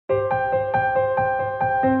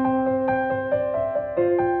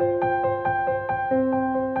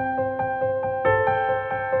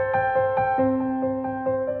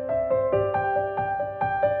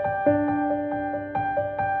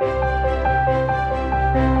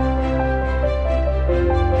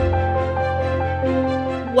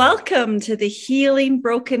Welcome to the Healing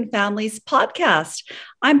Broken Families podcast.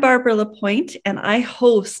 I'm Barbara Pointe, and I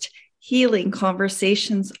host healing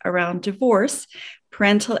conversations around divorce,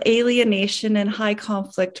 parental alienation, and high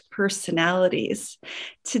conflict personalities.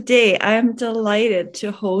 Today, I'm delighted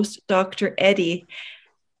to host Dr. Eddie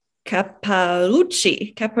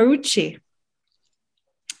Capparucci.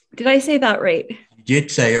 Did I say that right? You did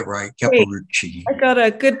say it right, Capparucci. I got a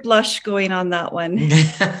good blush going on that one.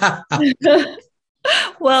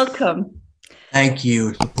 Welcome. Thank you.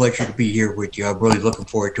 It's a pleasure to be here with you. I'm really looking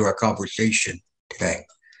forward to our conversation today.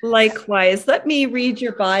 Likewise. Let me read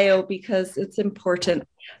your bio because it's important.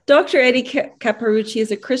 Dr. Eddie Capparucci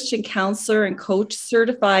is a Christian counselor and coach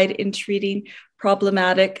certified in treating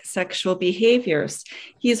problematic sexual behaviors.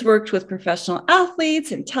 He's worked with professional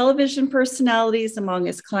athletes and television personalities among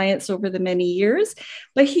his clients over the many years,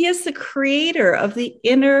 but he is the creator of the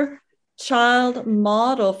inner child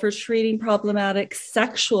model for treating problematic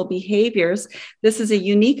sexual behaviors. This is a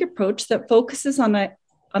unique approach that focuses on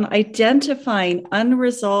identifying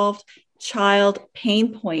unresolved child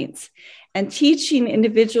pain points and teaching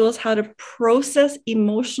individuals how to process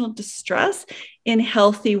emotional distress in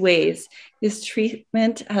healthy ways. His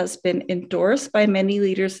treatment has been endorsed by many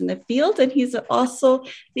leaders in the field, and he's also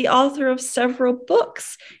the author of several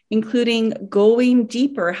books, including Going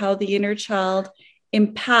Deeper: How the Inner Child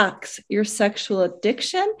Impacts Your Sexual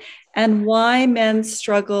Addiction and Why Men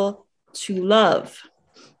Struggle to Love.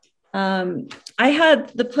 I had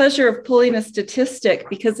the pleasure of pulling a statistic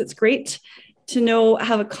because it's great to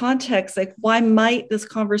have a context, like why might this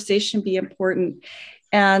conversation be important?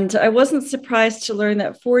 And I wasn't surprised to learn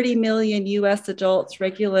that 40 million US adults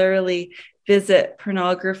regularly visit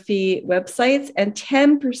pornography websites, and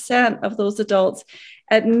 10% of those adults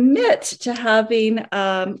admit to having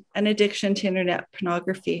an addiction to internet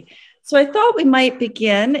pornography. So I thought we might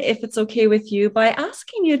begin, if it's okay with you, by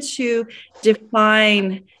asking you to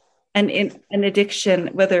define an addiction,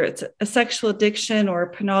 whether it's a sexual addiction or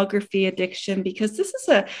a pornography addiction, because this is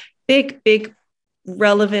a big,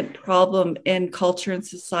 relevant problem in culture and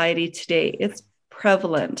society today. It's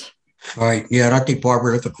prevalent. Right. Yeah. And I think,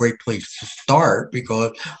 Barbara, that's a great place to start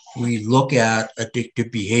because we look at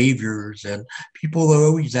addictive behaviors and people are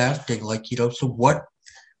always asking, so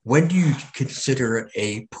when do you consider it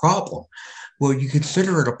a problem? Well, you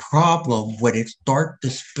consider it a problem when it starts to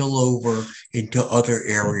spill over into other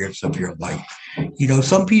areas of your life.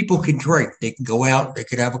 Some people can drink. They can go out, they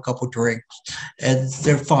can have a couple drinks, and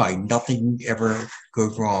they're fine. Nothing ever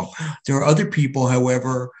goes wrong. There are other people,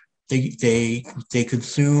 however, they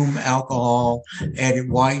consume alcohol, and it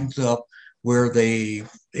winds up where it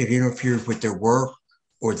interferes with their work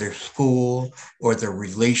or their school or their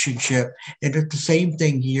relationship. And it's the same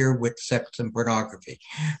thing here with sex and pornography,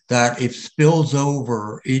 that it spills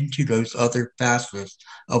over into those other facets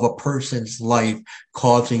of a person's life,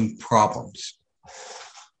 causing problems.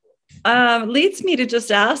 Leads me to just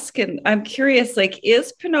ask, and I'm curious,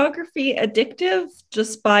 is pornography addictive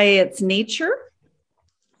just by its nature?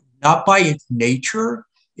 Not by its nature.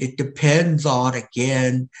 It depends on,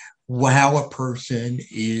 again, how a person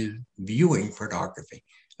is viewing pornography.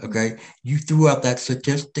 Okay, you threw out that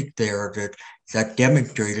statistic there that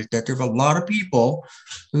demonstrated that there's a lot of people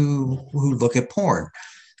who look at porn.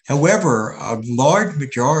 However, a large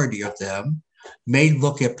majority of them may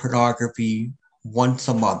look at pornography once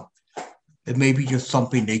a month. It may be just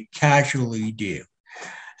something they casually do.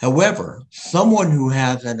 However, someone who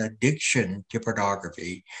has an addiction to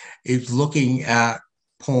pornography is looking at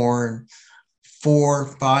porn 4 or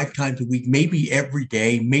 5 times a week, maybe every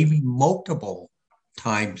day, maybe multiple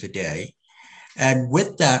times a day. And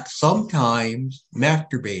with that, sometimes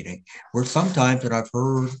masturbating, or sometimes, and I've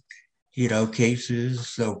heard,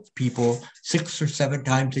 cases of people 6 or 7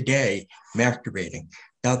 times a day masturbating.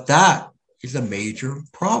 Now that is a major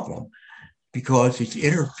problem because it's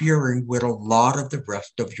interfering with a lot of the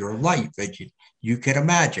rest of your life, as you can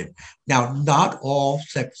imagine. Now, not all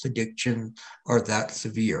sex addictions are that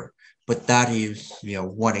severe, but that is,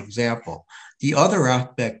 one example. The other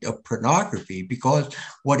aspect of pornography, because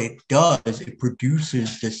what it does, it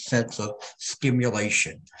produces this sense of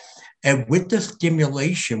stimulation. And with the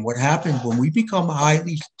stimulation, what happens when we become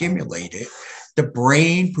highly stimulated, the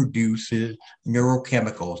brain produces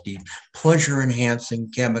neurochemicals, these pleasure-enhancing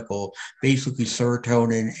chemicals, basically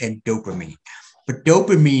serotonin and dopamine. But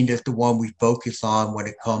dopamine is the one we focus on when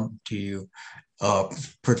it comes to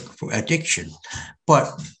addiction.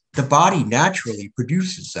 But the body naturally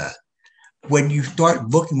produces that. When you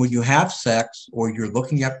have sex or you're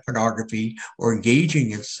looking at pornography or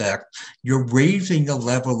engaging in sex, you're raising the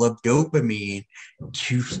level of dopamine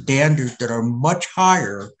to standards that are much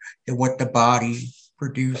higher than what the body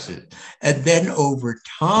produces. And then over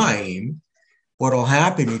time, what will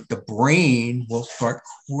happen is the brain will start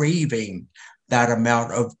craving that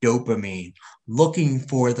amount of dopamine, looking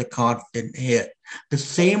for the constant hit. The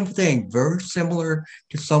same thing, very similar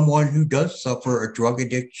to someone who does suffer a drug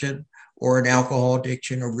addiction or an alcohol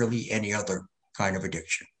addiction or really any other kind of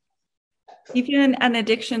addiction. Even an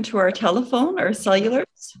addiction to our telephone or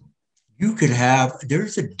cellulars? You could have,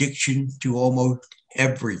 there's addiction to almost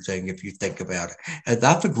everything if you think about it. And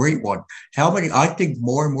that's a great one. I think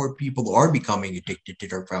more and more people are becoming addicted to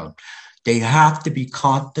their phone. They have to be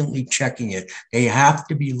constantly checking it. They have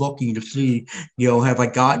to be looking to see, have I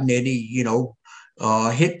gotten any,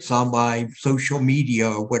 hits on my social media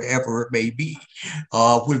or whatever it may be.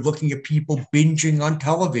 We're looking at people binging on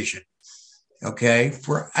television, okay,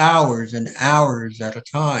 for hours and hours at a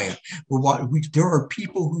time. There are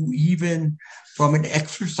people who, even from an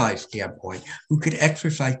exercise standpoint, who could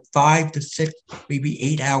exercise 5 to 6, maybe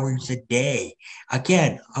 8 hours a day.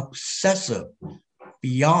 Again, obsessive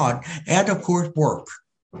beyond, and of course, work.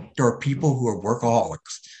 There are people who are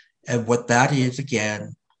workaholics. And what that is,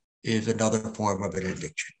 again, is another form of an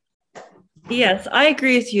addiction. Yes, I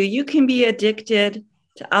agree with you. You can be addicted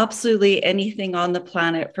to absolutely anything on the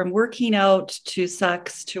planet, from working out to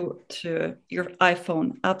sex to your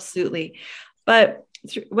iPhone. Absolutely. But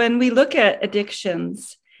when we look at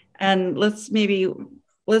addictions, and let's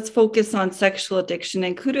focus on sexual addiction,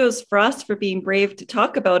 and kudos for us for being brave to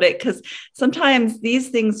talk about it, because sometimes these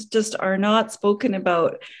things just are not spoken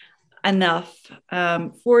about enough.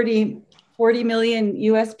 40 million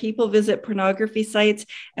US people visit pornography sites.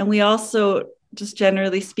 And we also, just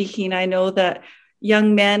generally speaking, I know that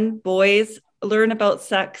young men, boys, learn about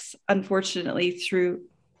sex, unfortunately, through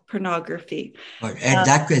pornography. And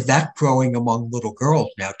that's growing among little girls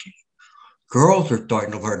now too. Girls are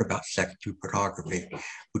starting to learn about sex through pornography,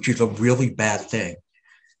 which is a really bad thing.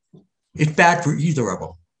 It's bad for either of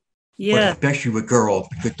them. Yeah. But especially with girls,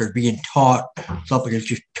 because they're being taught something that's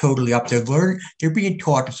just totally up there. They're being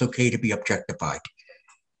taught it's okay to be objectified.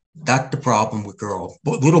 That's the problem with girls.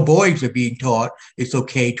 But little boys are being taught it's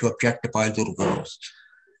okay to objectify little girls.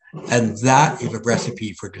 And that is a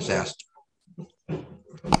recipe for disaster.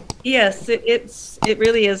 Yes, it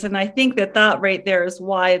really is. And I think that right there is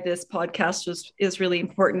why this podcast is really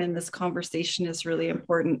important, and this conversation is really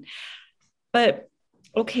important. But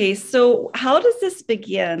okay, so how does this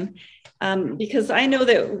begin? Because I know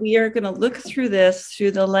that we are going to look through this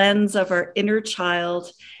through the lens of our inner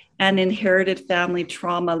child and inherited family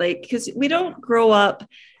trauma, because we don't grow up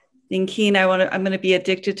thinking I'm going to be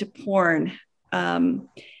addicted to porn.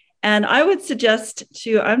 And I would suggest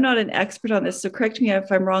I'm not an expert on this, so correct me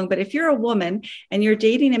if I'm wrong, but if you're a woman and you're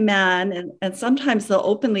dating a man, and sometimes they'll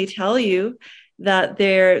openly tell you that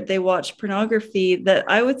they watch pornography, that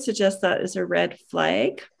I would suggest that is a red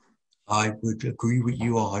flag. I would agree with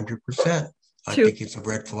you 100%. I think it's a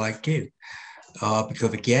red flag too.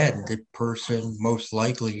 Because again, the person most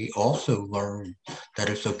likely also learned that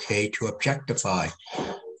it's okay to objectify,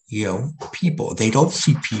 people. They don't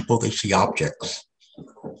see people, they see objects.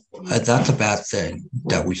 That's a bad thing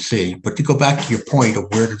that we see. But to go back to your point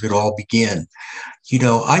of where does it all begin?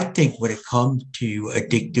 I think when it comes to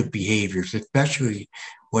addictive behaviors, especially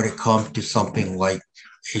when it comes to something like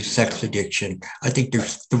a sex addiction, I think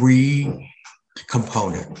there's 3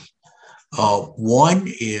 components. One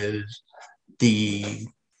is the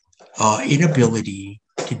inability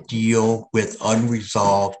to deal with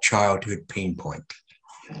unresolved childhood pain points.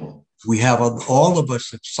 We have, all of us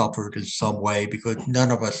have suffered in some way, because none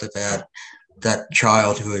of us have had that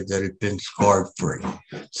childhood that has been scarred free,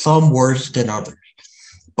 some worse than others.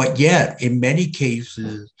 But yet, in many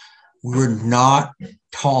cases, we're not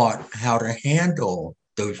taught how to handle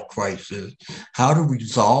those crises, how to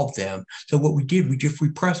resolve them. So what we did, we just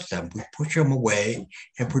repressed them. We push them away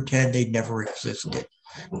and pretend they never existed.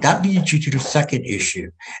 That leads you to the second issue,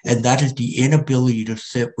 and that is the inability to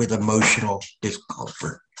sit with emotional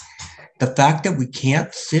discomfort. The fact that we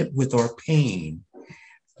can't sit with our pain,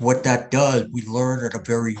 what that does, we learn at a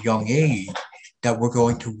very young age that we're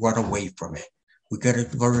going to run away from it. We got to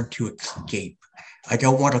learn to escape. I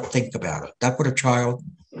don't want to think about it. That's what a child,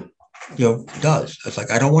 does. It's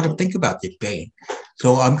like, I don't want to think about this pain,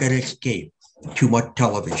 so I'm going to escape. Too much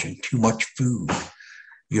television, too much food,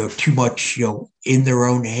 too much, in their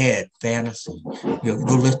own head, fantasy.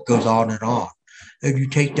 The list goes on and on. And you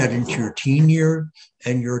take that into your teen years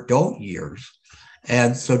and your adult years.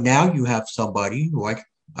 And so now you have somebody who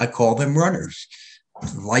I call them runners.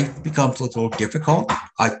 Life becomes a little difficult.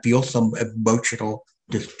 I feel some emotional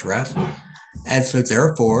distress. And so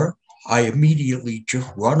therefore, I immediately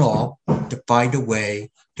just run off to find a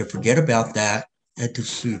way to forget about that and to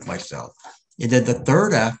soothe myself. And then the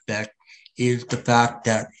third aspect is the fact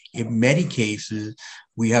that in many cases,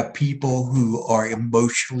 we have people who are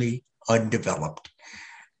emotionally undeveloped.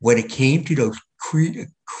 When it came to those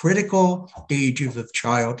critical stages of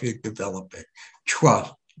childhood development,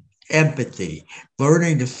 trust, empathy,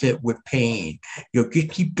 learning to sit with pain, just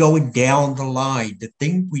keep going down the line, the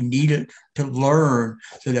things we needed to learn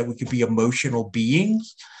so that we could be emotional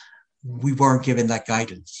beings, we weren't given that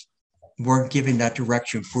guidance, weren't given that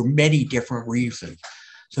direction for many different reasons.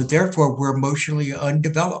 So therefore, we're emotionally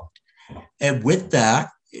undeveloped. And with that,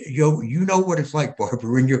 you know what it's like, Barbara,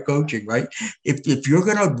 when you're coaching, right? If you're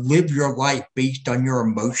going to live your life based on your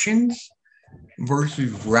emotions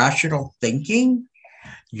versus rational thinking,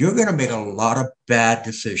 you're going to make a lot of bad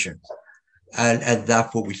decisions. And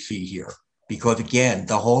that's what we see here. Because again,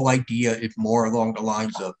 the whole idea is more along the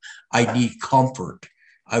lines of, I need comfort.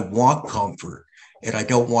 I want comfort. And I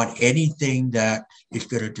don't want anything that is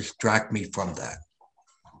going to distract me from that.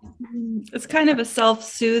 It's kind of a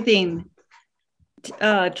self-soothing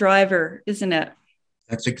driver, isn't it?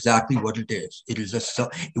 That's exactly what it is. It is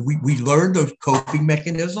we learn those coping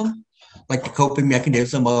mechanisms, like the coping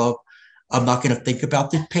mechanism of, I'm not going to think about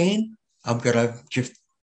this pain. I'm going to just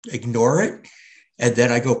ignore it. And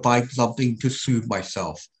then I go find something to soothe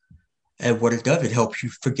myself. And what it does, it helps you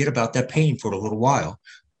forget about that pain for a little while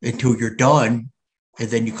until you're done. And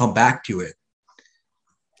then you come back to it.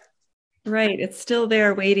 Right. It's still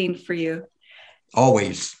there waiting for you.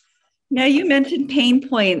 Always. Now, you mentioned pain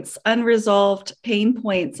points, unresolved pain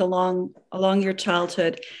points along your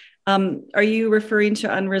childhood. Are you referring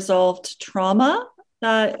to unresolved trauma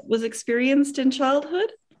that was experienced in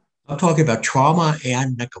childhood? I'm talking about trauma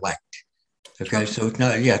and neglect. Okay, so it's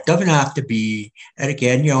not, it doesn't have to be, and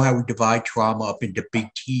again, you know how we divide trauma up into big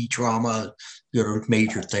T trauma,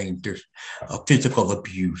 major things. There's physical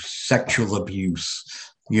abuse, sexual abuse,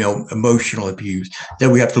 emotional abuse.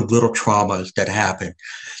 Then we have the little traumas that happen.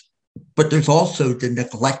 But there's also the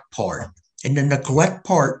neglect part. And the neglect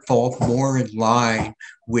part falls more in line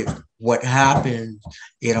with what happens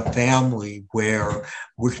in a family where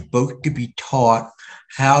we're supposed to be taught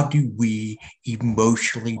how do we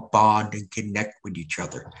emotionally bond and connect with each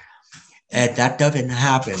other. And that doesn't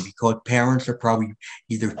happen because parents are probably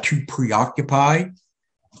either too preoccupied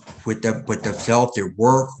with themselves, their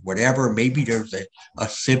work, whatever. Maybe there's a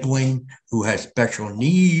sibling who has special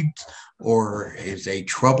needs or is a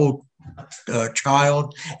troubled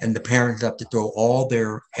child, and the parents have to throw all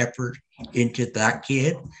their effort into that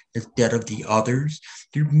kid instead of the others.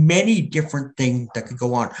 There are many different things that could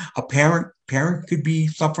go on. A parent could be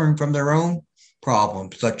suffering from their own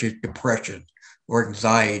problems, such as depression or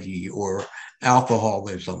anxiety or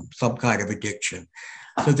alcoholism, some kind of addiction.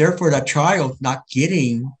 So therefore, that child's not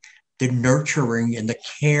getting the nurturing and the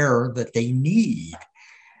care that they need.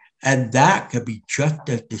 And that could be just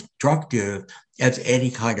as destructive as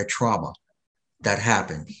any kind of trauma that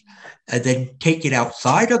happens. And then take it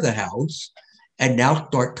outside of the house and now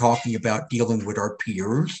start talking about dealing with our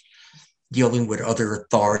peers, dealing with other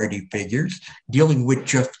authority figures, dealing with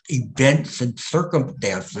just events and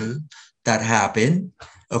circumstances that happen.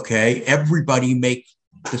 Okay, everybody makes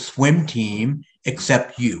the swim team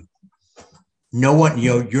except you. No one,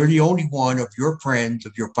 you're the only one of your friends,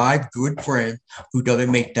 of your 5 good friends, who doesn't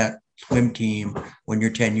make that swim team when you're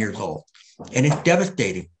 10 years old. And it's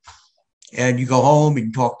devastating. And you go home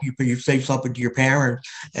and you say something to your parents,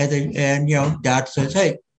 and dad says,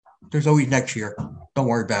 hey, there's always next year. Don't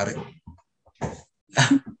worry about it.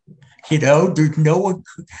 There's no one.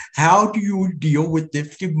 How do you deal with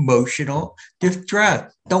this emotional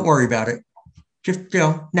distress? Don't worry about it. Just,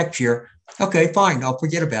 next year. Okay, fine. I'll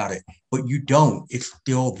forget about it. But you don't. It's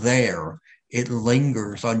still there. It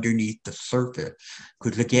lingers underneath the surface.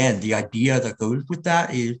 Because again, the idea that goes with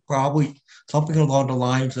that is probably something along the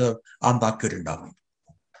lines of, I'm not good enough.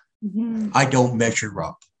 Mm-hmm. I don't measure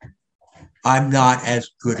up. I'm not as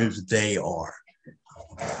good as they are.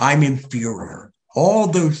 I'm inferior. All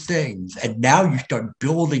those things. And now you start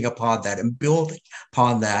building upon that and building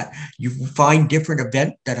upon that. You find different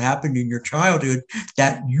events that happened in your childhood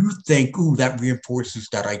that you think, ooh, that reinforces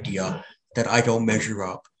that idea that I don't measure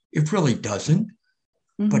up. It really doesn't.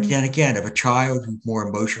 Mm-hmm. But then again, if a child who's more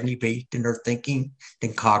emotionally based in their thinking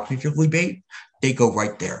than cognitively based, they go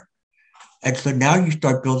right there. And so now you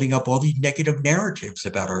start building up all these negative narratives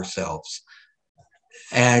about ourselves.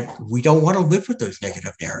 And we don't want to live with those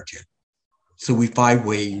negative narratives. So we find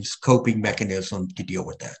ways, coping mechanisms to deal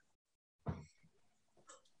with that.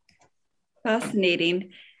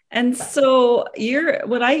 Fascinating. And so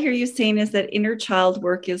what I hear you saying is that inner child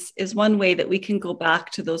work is one way that we can go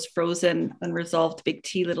back to those frozen, unresolved big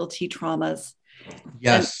T, little t traumas.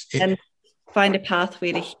 Yes. and find a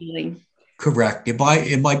pathway to healing. Correct.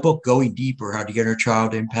 In my book, Going Deeper, How the Inner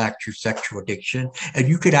Child Impacts Your Sexual Addiction, and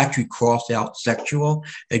you could actually cross out sexual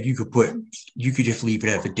and you could just leave it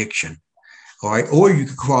as addiction. All right. Or you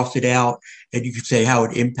could cross it out and you could say how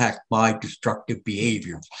it impacts my destructive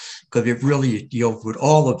behaviors, because it really deals with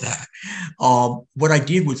all of that. What I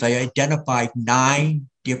did was I identified 9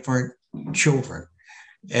 different children,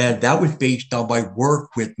 and that was based on my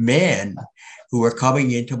work with men who were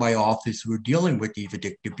coming into my office who were dealing with these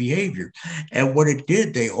addictive behaviors. And what it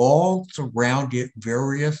did, they all surrounded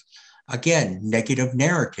various, again, negative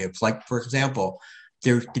narratives. Like, for example,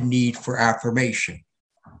 there's the need for affirmation,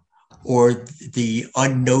 or the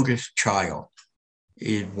unnoticed child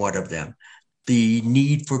is one of them. The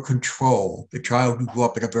need for control, the child who grew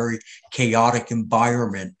up in a very chaotic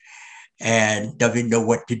environment and doesn't know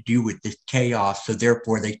what to do with this chaos. So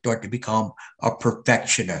therefore they start to become a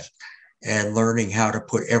perfectionist and learning how to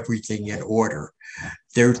put everything in order.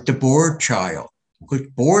 There's the bored child, because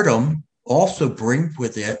boredom also brings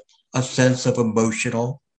with it a sense of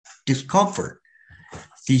emotional discomfort.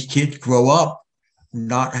 These kids grow up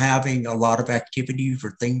not having a lot of activities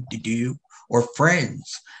or things to do or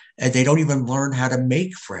friends, and they don't even learn how to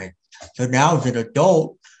make friends. So now as an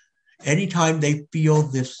adult, anytime they feel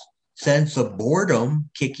this sense of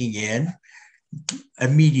boredom kicking in,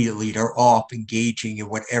 immediately they're off engaging in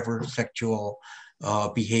whatever sexual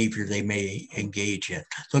behavior they may engage in.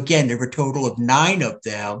 So again, there were a total of 9 of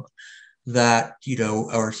them that,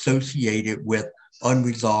 are associated with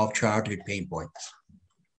unresolved childhood pain points.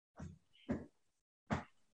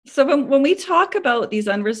 So when we talk about these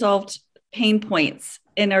unresolved pain points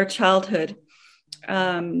in our childhood,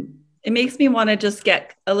 it makes me want to just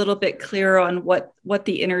get a little bit clearer on what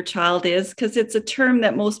the inner child is, because it's a term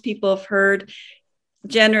that most people have heard,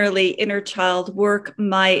 generally inner child work,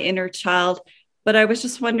 my inner child. But I was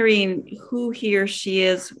just wondering who he or she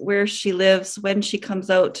is, where she lives, when she comes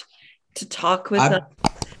out to talk with us.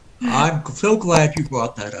 I'm so glad you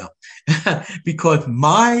brought that up because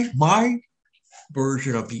my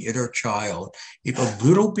version of the inner child is a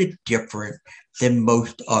little bit different than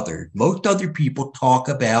most others. Most other people talk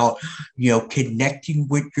about, connecting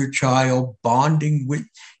with your child, bonding with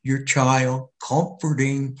your child,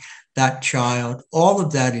 comforting that child. All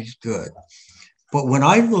of that is good. But when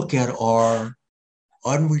I look at our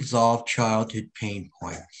unresolved childhood pain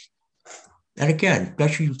points, and again,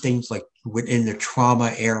 especially things like within the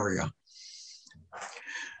trauma area,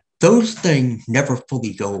 those things never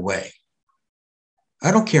fully go away. I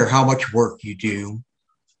don't care how much work you do.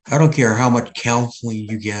 I don't care how much counseling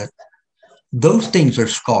you get. Those things are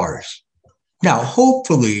scars. Now,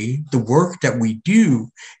 hopefully, the work that we do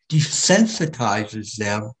desensitizes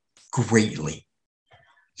them greatly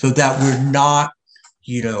so that we're not,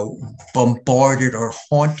 bombarded or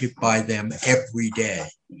haunted by them every day.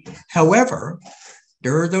 However,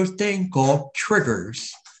 there are those things called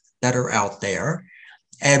triggers that are out there,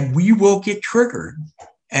 and we will get triggered,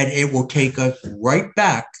 and it will take us right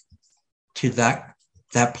back to that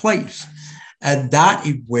place. And that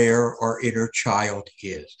is where our inner child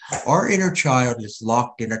is. Our inner child is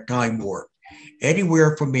locked in a time warp,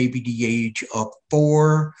 anywhere from maybe the age of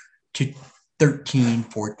 4 to 13,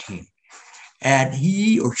 14. And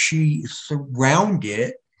he or she is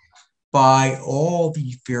surrounded by all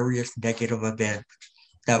these various negative events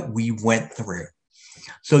that we went through.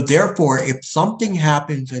 So therefore, if something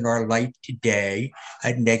happens in our life today,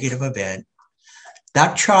 a negative event,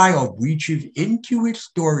 that child reaches into its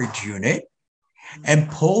storage unit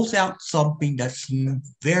and pulls out something that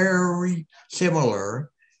seems very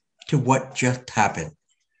similar to what just happened.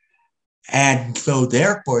 And so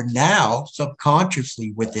therefore now,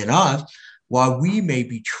 subconsciously within us, while we may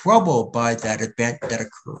be troubled by that event that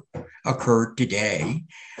occurred today,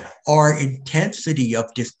 our intensity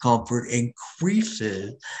of discomfort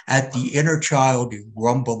increases as the inner child is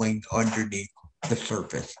rumbling underneath the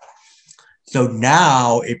surface. So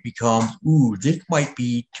now it becomes, this might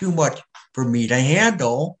be too much for me to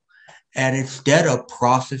handle. And instead of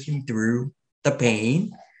processing through the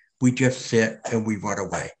pain, we just sit and we run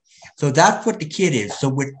away. So that's what the kid is. So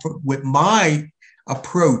with my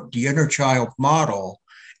approach, the inner child model,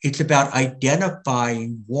 it's about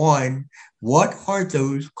identifying, one, what are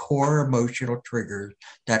those core emotional triggers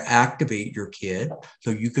that activate your kid?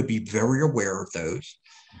 So you could be very aware of those.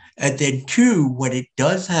 And then 2, when it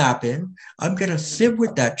does happen, I'm going to sit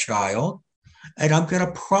with that child and I'm going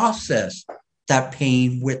to process that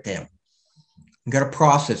pain with them. I'm going to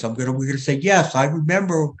process. We're going to say, yes, I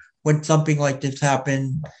remember when something like this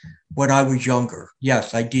happened when I was younger.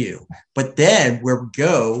 Yes, I do. But then where we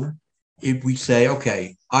go, if we say,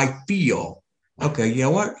 okay, I feel Okay, you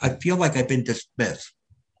know what? I feel like I've been dismissed.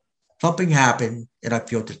 Something happened and I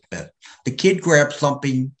feel dismissed. The kid grabs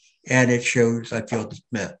something and it shows I feel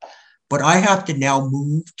dismissed. But I have to now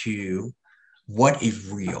move to what is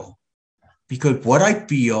real, because what I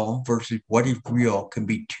feel versus what is real can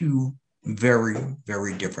be two very,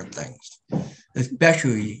 very different things,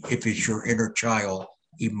 especially if it's your inner child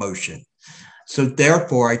emotion. So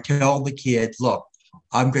therefore, I tell the kid, look,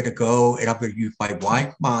 I'm going to go and I'm going to use my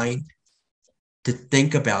white mind to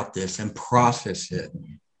think about this and process it.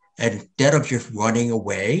 And instead of just running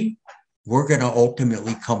away, we're going to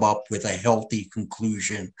ultimately come up with a healthy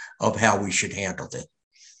conclusion of how we should handle it.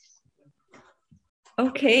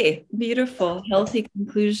 Okay, beautiful, healthy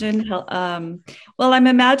conclusion. Well, I'm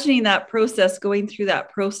imagining that process, going through that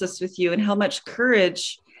process with you, and how much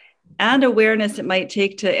courage and awareness it might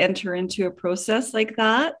take to enter into a process like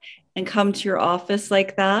that and come to your office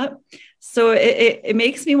like that. So it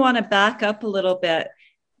makes me want to back up a little bit,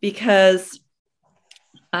 because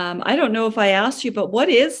I don't know if I asked you, but what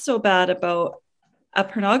is so bad about a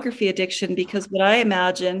pornography addiction? Because what I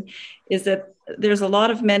imagine is that there's a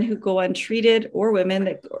lot of men who go untreated, or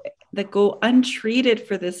women that go untreated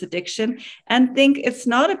for this addiction, and think it's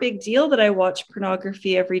not a big deal that I watch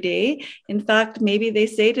pornography every day. In fact, maybe they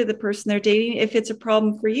say to the person they're dating, if it's a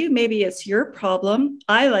problem for you, maybe it's your problem.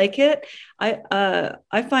 I like it.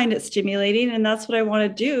 I find it stimulating, and that's what I want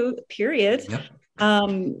to do, period. Yep.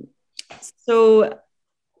 So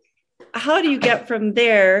how do you get from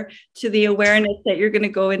there to the awareness that you're going to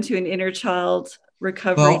go into an inner child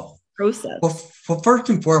recovery process? Well, first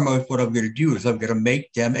and foremost, what I'm going to do is I'm going to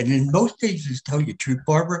make them, and in most cases, tell you the truth,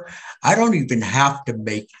 Barbara, I don't even have to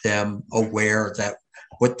make them aware that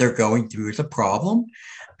what they're going through is a problem,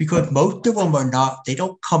 because most of them are not, they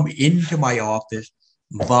don't come into my office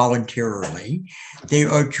voluntarily. They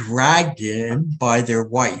are dragged in by their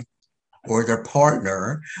wife or their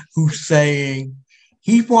partner, who's saying,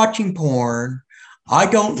 he's watching porn. I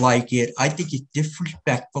don't like it. I think it's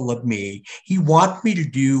disrespectful of me. He wants me to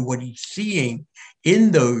do what he's seeing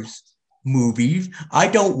in those movies. I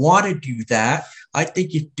don't want to do that. I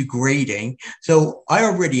think it's degrading. So I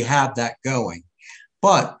already have that going.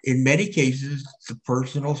 But in many cases, the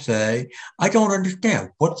person will say, I don't understand.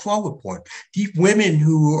 What's wrong with porn? These women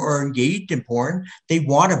who are engaged in porn, they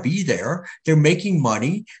want to be there. They're making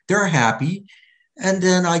money. They're happy. And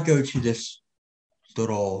then I go to this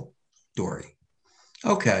little story.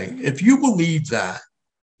 Okay, if you believe that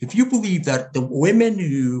the women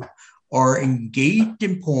who are engaged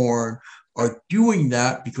in porn are doing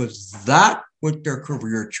that because that was their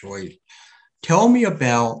career choice, tell me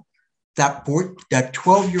about that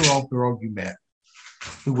 12-year-old girl you met,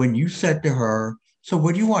 who, when you said to her, so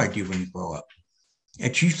what do you want to do when you grow up?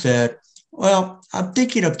 And she said, well, I'm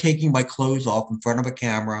thinking of taking my clothes off in front of a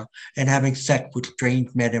camera and having sex with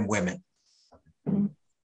strange men and women.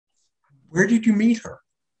 Where did you meet her?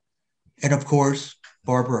 And of course,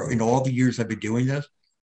 Barbara, in all the years I've been doing this,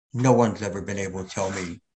 no one's ever been able to tell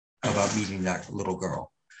me about meeting that little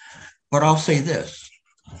girl. But I'll say this.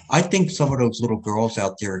 I think some of those little girls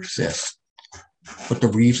out there exist. But the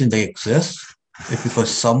reason they exist is because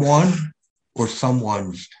someone or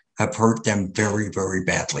someone's have hurt them very, very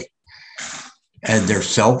badly. And their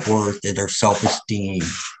self-worth and their self-esteem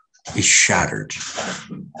is shattered.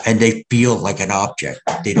 And they feel like an object.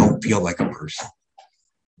 They don't feel like a person.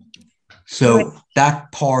 So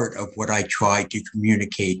that part of what I try to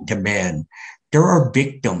communicate to men, there are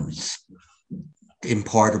victims in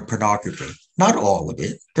part of pornography. Not all of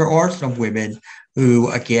it. There are some women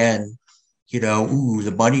who, again, ooh,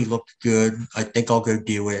 the money looks good. I think I'll go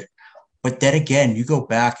do it. But then again, you go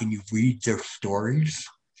back and you read their stories,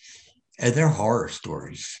 and they're horror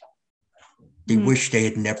stories. They wish they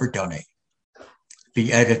had never done it.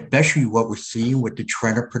 And especially what we're seeing with the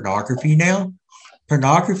trend of pornography now.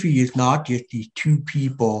 Pornography is not just these two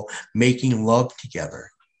people making love together.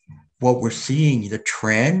 What we're seeing, the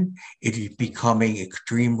trend, it is becoming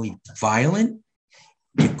extremely violent,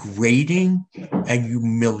 degrading, and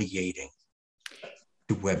humiliating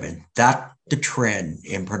to women. That's the trend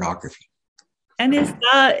in pornography. And is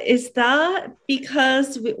that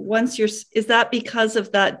because is that because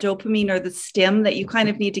of that dopamine or the stim that you kind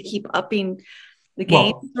of need to keep upping the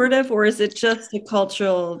game, sort of, or is it just a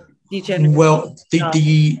cultural degeneration? Well,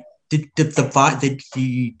 the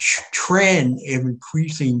trend in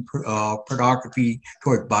increasing pornography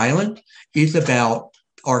toward violence is about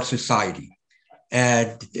our society.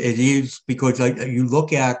 And it is because you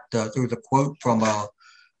look at, there was a quote from a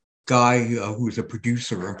guy who was a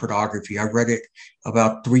producer in pornography. I read it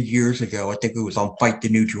about 3 years ago. I think it was on Fight the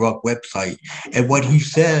New Drug website. And what he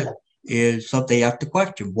said is something, they asked the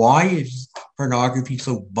question, why is pornography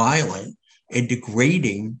so violent and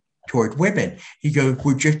degrading toward women? He goes,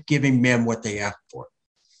 we're just giving men what they ask for.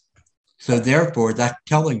 So therefore, that's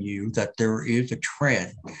telling you that there is a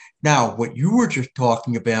trend. Now, what you were just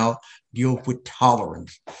talking about deals with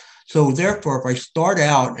tolerance. So therefore, if I start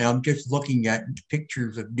out and I'm just looking at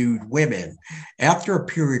pictures of nude women, after a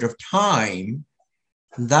period of time,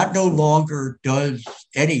 that no longer does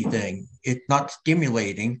anything. It's not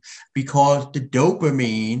stimulating because the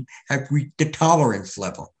dopamine has reached the tolerance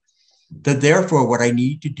level. So therefore, what I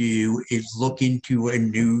need to do is look into a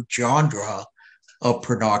new genre of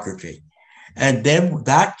pornography. And then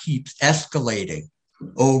that keeps escalating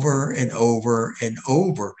over and over and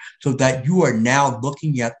over, so that you are now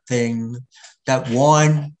looking at things that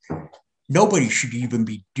one, nobody should even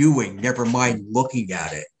be doing, never mind looking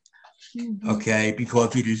at it. Okay,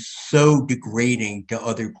 because it is so degrading to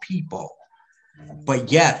other people.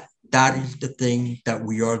 But yet, that is the thing that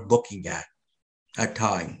we are looking at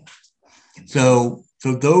times. So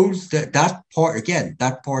that's part, again,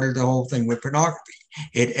 that's part of the whole thing with pornography.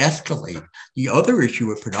 It escalates. The other issue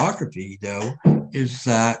with pornography, though, is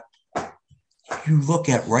that you look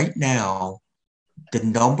at right now the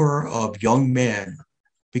number of young men,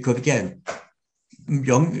 because again,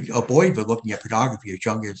 boys are looking at pornography as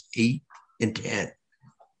young as 8 and 10.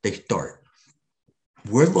 They start.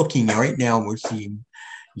 We're looking right now, we're seeing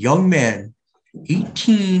young men,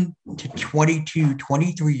 18 to 22,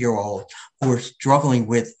 23-year-olds who are struggling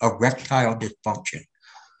with erectile dysfunction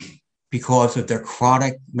because of their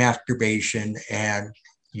chronic masturbation and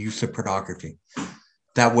use of pornography.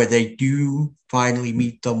 That when they do finally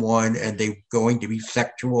meet someone and they're going to be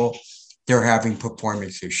sexual, they're having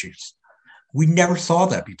performance issues. We never saw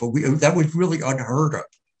that before. That was really unheard of.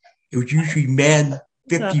 It was usually men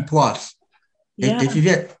 50 plus. Yeah. This is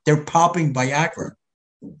it. They're popping Viagra.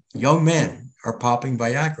 Young men are popping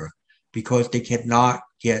Viagra because they cannot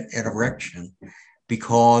get an erection,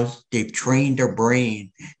 because they've trained their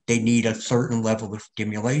brain. They need a certain level of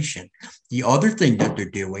stimulation. The other thing that they're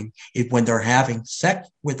doing is when they're having sex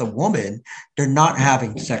with a woman, they're not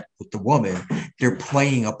having sex with the woman. They're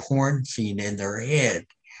playing a porn scene in their head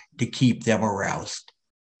to keep them aroused.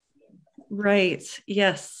 Right.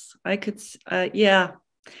 Yes, I could.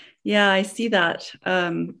 Yeah, I see that.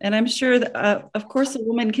 And I'm sure that, of course, a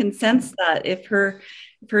woman can sense that if her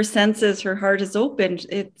senses, her heart is open,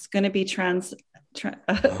 it's going to be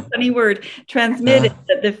funny word, transmitted,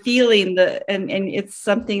 the feeling, and it's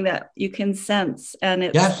something that you can sense. And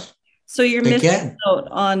it's, yes, so you're missing out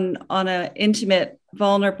on an intimate,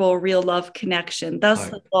 vulnerable, real love connection. That's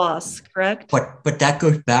the loss, correct? But that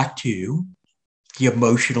goes back to the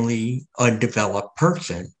emotionally undeveloped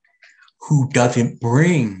person who doesn't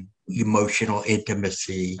bring emotional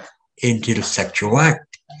intimacy into the sexual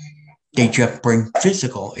act. They just bring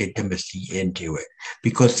physical intimacy into it,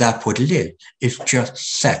 because that's what it is. It's just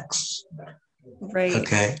sex. Right.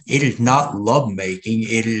 Okay. It is not lovemaking.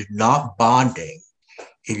 It is not bonding.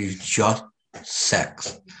 It is just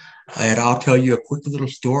sex. And I'll tell you a quick little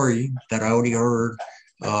story that I only heard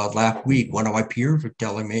last week. One of my peers was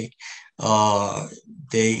telling me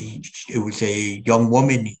it was a young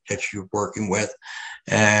woman that she was working with,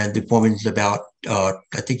 and the woman's about I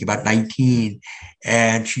think about 19,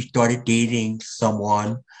 and she started dating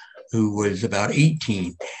someone who was about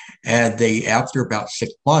 18, and they, after about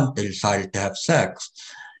 6 months, they decided to have sex,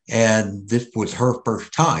 and this was her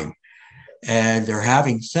first time, and they're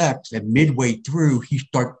having sex, and midway through he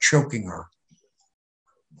starts choking her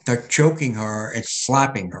and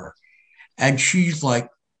slapping her, and she's like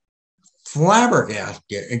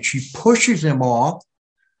flabbergasted, and she pushes him off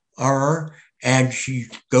her, and she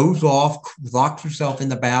goes off, locks herself in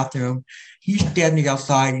the bathroom. He's standing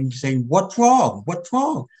outside and saying, "What's wrong? What's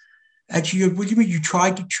wrong?" And she goes, "What do you mean? You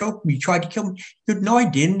tried to choke me? You tried to kill me?" He goes, "No, I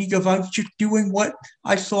didn't." He goes, "I was just doing what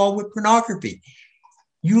I saw with pornography."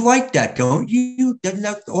 You like that, don't you?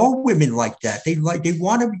 All women like that. They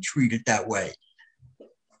want to be treated that way.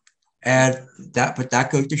 And that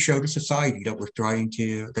goes to show the society that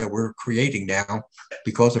we're creating now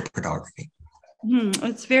because of pornography.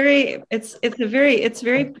 It's very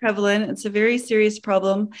prevalent. It's a very serious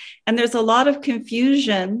problem, and there's a lot of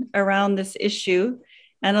confusion around this issue,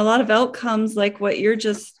 and a lot of outcomes like what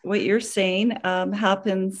you're saying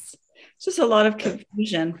happens. It's just a lot of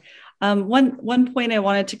confusion. One point I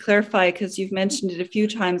wanted to clarify, because you've mentioned it a few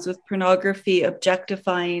times with pornography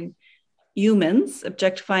objectifying humans,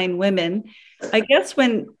 objectifying women. I guess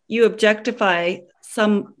when you objectify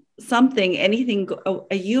something, anything,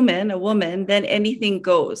 a human, a woman, then anything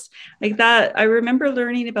goes. Like that, I remember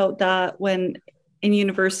learning about that when in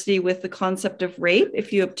university with the concept of rape.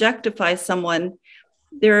 If you objectify someone,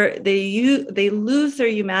 they lose their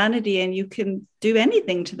humanity, and you can do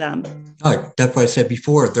anything to them. Right. That's what I said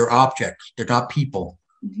before. They're objects. They're not people.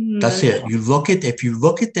 That's it. If you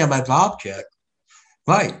look at them as objects,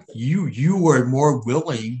 right, you are more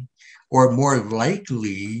willing or more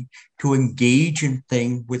likely to engage in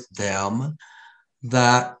things with them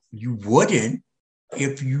that you wouldn't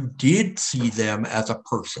if you did see them as a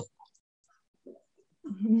person.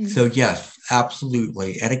 So yes,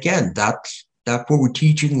 absolutely. And again, that's what we're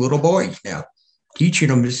teaching little boys now, teaching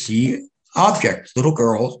them to see objects. Little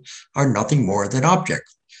girls are nothing more than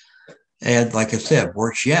objects. And like I said,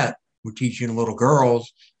 worse yet, we're teaching little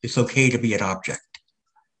girls it's okay to be an object.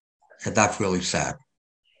 And that's really sad.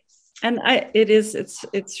 And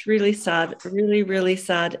it's really sad, really, really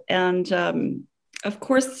sad. And of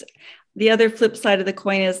course, the other flip side of the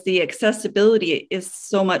coin is the accessibility is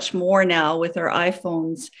so much more now with our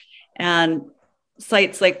iPhones and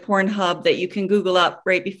sites like Pornhub that you can Google up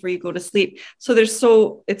right before you go to sleep. So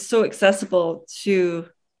it's so accessible to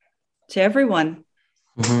everyone.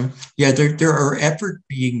 Mm-hmm. Yeah, there are efforts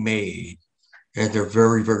being made, and they're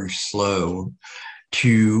very, very slow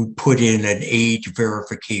to put in an age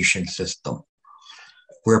verification system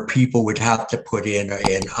where people would have to put in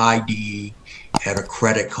an ID and a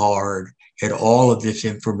credit card and all of this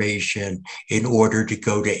information in order to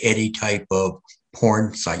go to any type of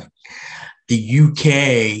porn site. The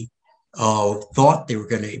UK thought they were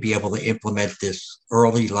going to be able to implement this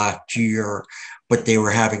early last year, but they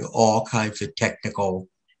were having all kinds of technical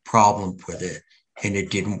problems with it, and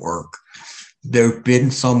it didn't work. There've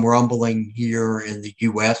been some rumbling here in the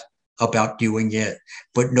US about doing it,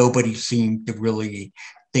 but nobody seemed to really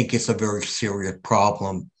think it's a very serious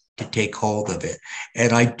problem to take hold of it.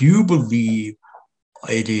 And I do believe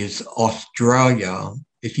it is Australia.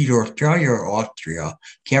 It's either Australia or Austria,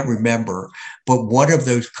 can't remember, but one of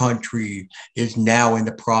those countries is now in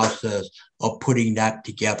the process of putting that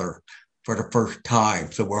together for the first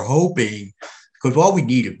time. So we're hoping, because all we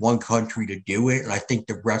need is one country to do it, and I think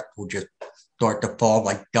the rest will just start to fall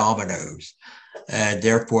like dominoes. And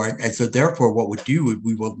therefore, what we'll do is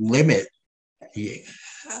we will limit the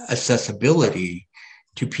accessibility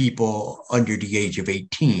to people under the age of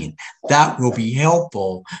 18. That will be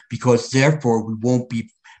helpful because therefore we won't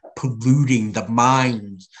be polluting the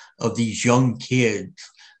minds of these young kids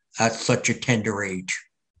at such a tender age.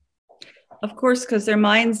 Of course, because their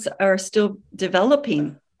minds are still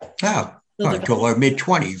developing. Yeah, until our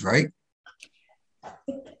mid-20s, right?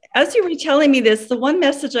 As you were telling me this, the one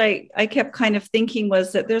message I kept kind of thinking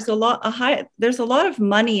was that there's a lot of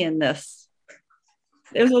money in this.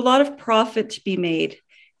 There's a lot of profit to be made.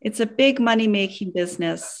 It's a big money-making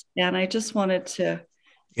business. And I just wanted to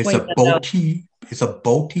It's a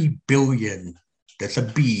multi-billion, that's a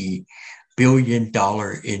B,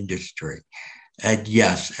 billion-dollar industry. And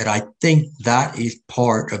yes, and I think that is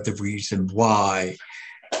part of the reason why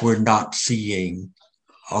we're not seeing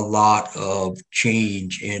a lot of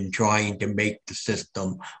change in trying to make the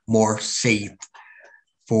system more safe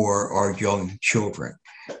for our young children.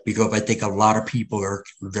 Because I think a lot of people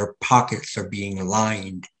their pockets are being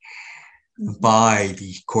lined by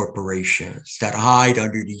these corporations that hide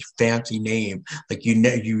under these fancy names. Like you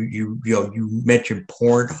mentioned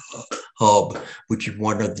Pornhub, which is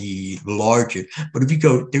one of the largest. But if you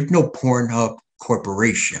go, there's no Pornhub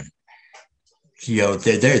corporation.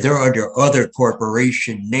 They're under other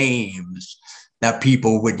corporation names that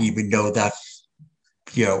people wouldn't even know that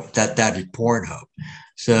is Pornhub.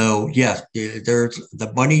 So yes, there's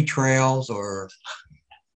the money trails are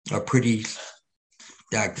pretty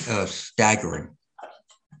staggering.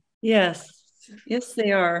 Yes,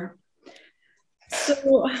 they are.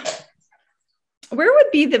 So, where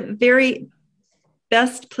would be the very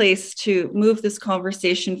best place to move this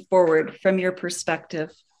conversation forward from your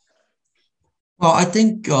perspective? Well, I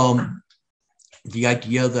think the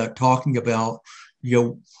idea that talking about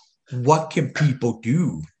what can people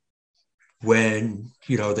do when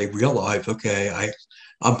they realize, okay,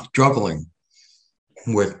 I'm struggling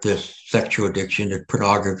with this sexual addiction, this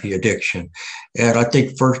pornography addiction. And I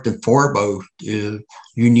think first and foremost is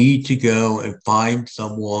you need to go and find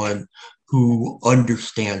someone who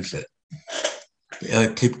understands it.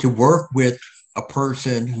 To work with a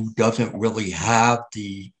person who doesn't really have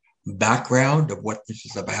the background of what this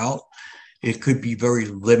is about, it could be very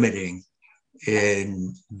limiting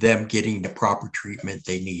in them getting the proper treatment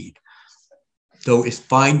they need. So it's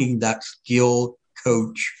finding that skilled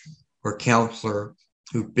coach or counselor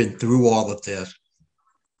who've been through all of this.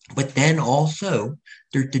 But then also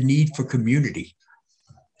there's the need for community.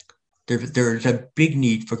 There's a big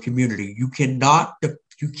need for community. You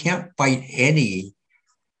can't fight any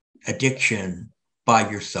addiction by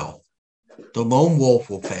yourself. The lone wolf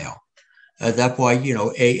will fail. That's why,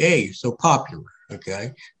 AA is so popular,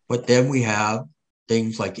 okay? But then we have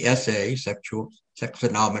things like SA, Sex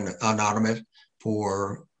Anonymous,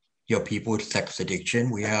 for, people with sex addiction.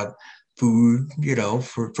 We have food,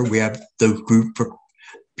 we have those groups for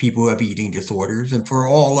people who have eating disorders and for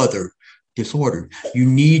all other disorders. You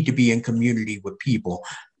need to be in community with people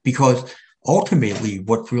because ultimately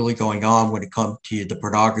what's really going on when it comes to the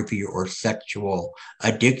pornography or sexual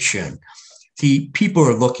addiction, see, people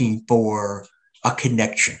are looking for a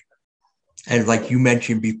connection. And like you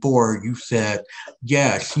mentioned before, you said,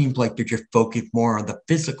 yeah, it seems like they're just focused more on the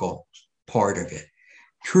physical part of it.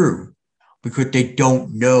 True, because they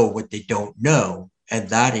don't know what they don't know. And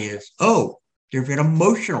that is, there's an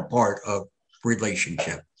emotional part of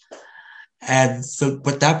relationship. And so,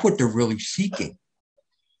 but that's what they're really seeking.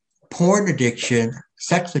 Porn addiction,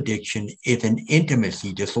 sex addiction is an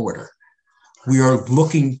intimacy disorder. We are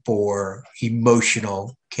looking for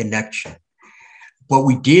emotional connection. What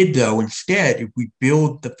we did, though, instead, if we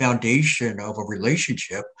build the foundation of a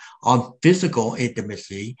relationship on physical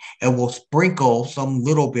intimacy, and we'll sprinkle some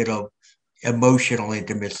little bit of emotional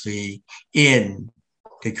intimacy in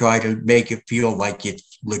to try to make it feel like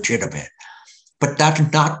it's legitimate. But that's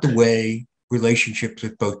not the way relationships are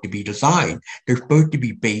supposed to be designed. They're supposed to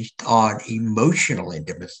be based on emotional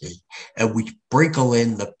intimacy, and we sprinkle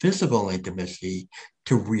in the physical intimacy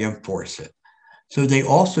to reinforce it. So they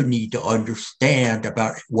also need to understand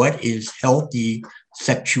about what is healthy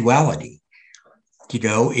sexuality.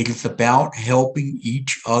 It is about helping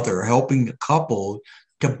each other, helping the couple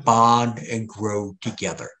to bond and grow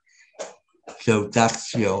together. So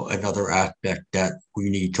that's, another aspect that we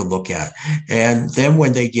need to look at. And then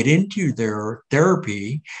when they get into their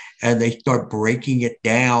therapy and they start breaking it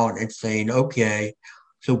down and saying, okay,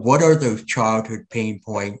 so what are those childhood pain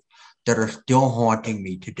points that are still haunting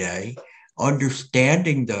me today?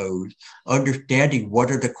 Understanding those, understanding what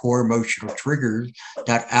are the core emotional triggers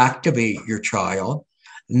that activate your child,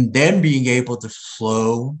 and then being able to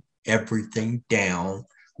slow everything down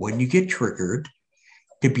when you get triggered,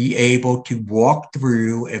 to be able to walk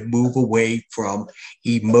through and move away from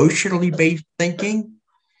emotionally based thinking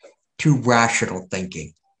to rational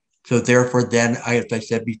thinking. So therefore, then, as I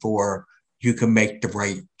said before, you can make the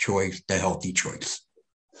right choice, the healthy choice.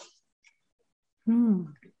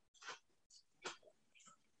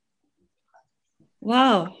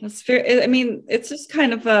 Wow, that's fair. I mean, it's just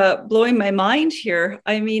kind of blowing my mind here.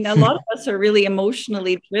 I mean, a lot of us are really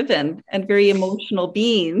emotionally driven and very emotional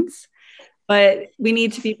beings, but we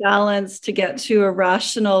need to be balanced to get to a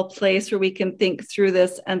rational place where we can think through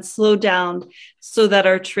this and slow down so that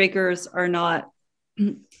our triggers are not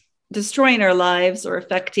destroying our lives or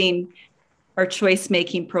affecting our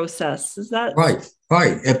choice-making process. Is that right?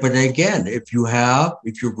 But again, if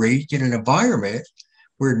you're raised in an environment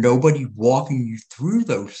where nobody's walking you through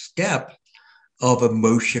those steps of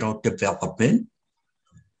emotional development,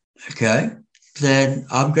 okay, then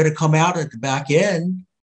I'm going to come out at the back end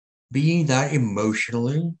being that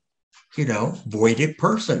emotionally, voided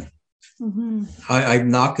person. Mm-hmm.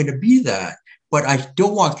 I'm not going to be that, but I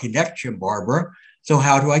still want connection, Barbara. So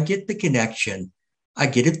how do I get the connection? I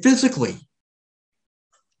get it physically.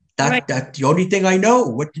 That's the only thing I know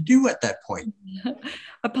what to do at that point.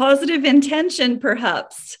 A positive intention,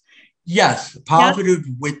 perhaps. Yes, positive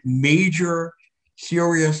with major,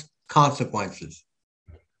 serious consequences.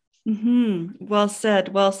 Mm-hmm. Well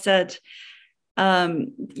said. Well said.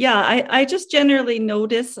 I just generally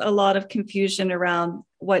notice a lot of confusion around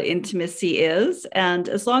what intimacy is. And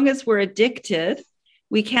as long as we're addicted,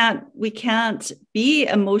 we can't be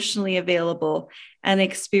emotionally available and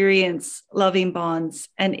experience loving bonds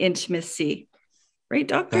and intimacy. Right,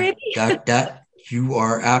 Dr. Eddie? That you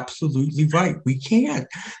are absolutely right. We can't,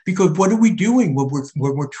 because what are we doing when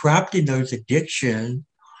we're trapped in those addictions?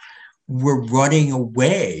 We're running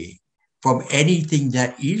away from anything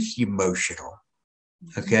that is emotional.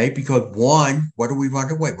 Okay, because one, what do we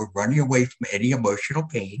run away? We're running away from any emotional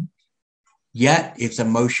pain. Yet it's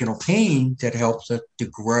emotional pain that helps us to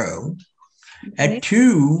grow. Okay. And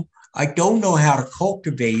two, I don't know how to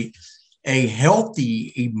cultivate a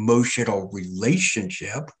healthy emotional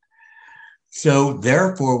relationship. So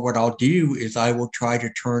therefore, what I'll do is I will try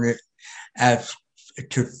to turn it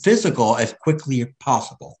to physical as quickly as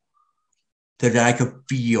possible, so that I could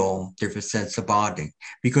feel there's a sense of bonding.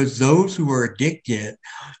 Because those who are addicted,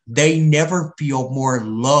 they never feel more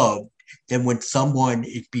loved than when someone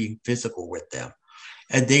is being physical with them.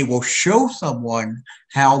 And they will show someone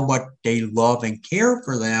how much they love and care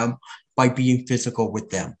for them by being physical with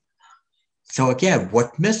them. So again,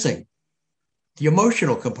 what's missing? The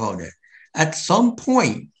emotional component. At some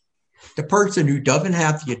point, the person who doesn't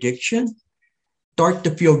have the addiction start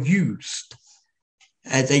to feel used.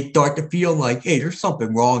 And they start to feel like, hey, there's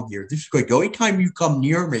something wrong here. This is good. The only time you come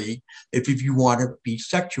near me if you want to be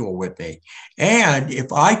sexual with me. And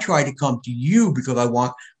if I try to come to you because I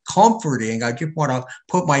want comforting, I just want to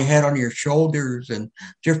put my head on your shoulders and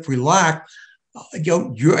just relax,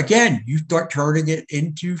 you start turning it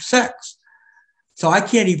into sex. So I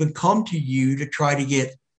can't even come to you to try to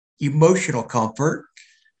get emotional comfort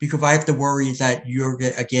because I have to worry that you're,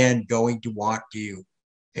 again, going to want to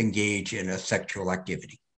engage in a sexual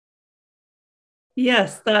activity.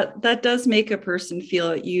 Yes, that does make a person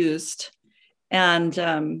feel used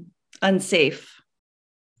and unsafe.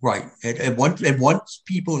 Right. And once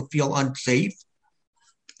people feel unsafe,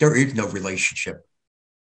 there is no relationship.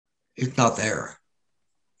 It's not there.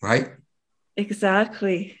 Right?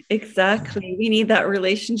 Exactly. We need that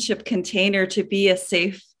relationship container to be a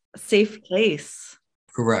safe place.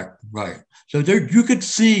 Correct. Right. So there, you could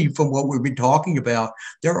see from what we've been talking about,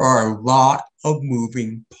 there are a lot of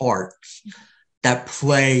moving parts that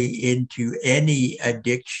play into any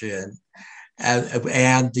addiction, and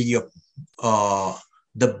the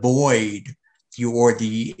void or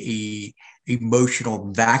the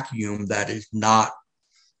emotional vacuum that is not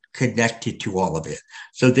connected to all of it.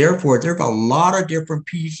 So therefore, there's a lot of different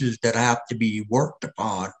pieces that have to be worked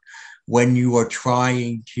upon when you are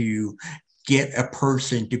trying to get a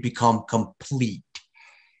person to become complete,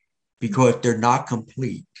 because they're not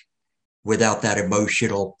complete without that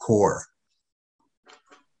emotional core.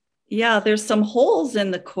 Yeah, there's some holes in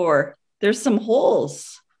the core. There's some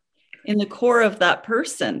holes in the core of that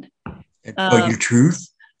person. And tell you the truth,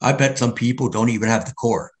 I bet some people don't even have the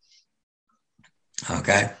core.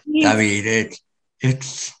 Okay. I mean,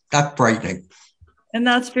 it's not frightening. And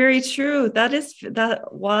that's very true. That is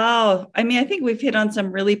that. Wow. I mean, I think we've hit on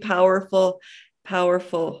some really powerful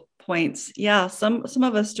points. Yeah. Some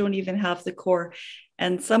of us don't even have the core,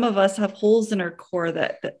 and some of us have holes in our core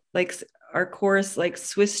that like our core is like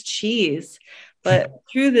Swiss cheese. But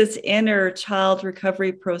through this inner child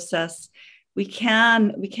recovery process, we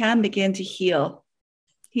can begin to heal.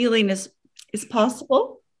 Healing is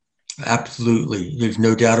possible. Absolutely. There's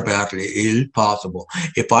no doubt about it. It is possible.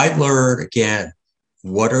 If I learn again,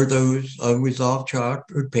 what are those unresolved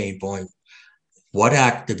childhood pain points? What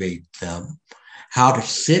activates them? How to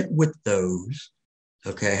sit with those,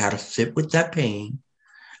 okay? How to sit with that pain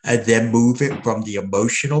and then move it from the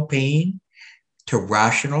emotional pain to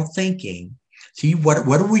rational thinking. See, what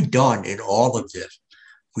have we done in all of this?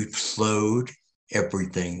 We've slowed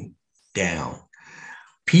everything down.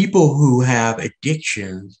 People who have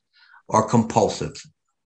addictions are compulsive.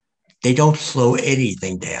 They don't slow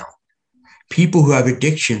anything down. People who have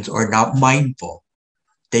addictions are not mindful.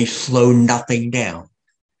 They slow nothing down.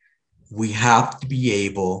 We have to be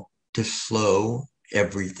able to slow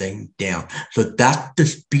everything down. So that's the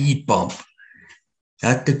speed bump.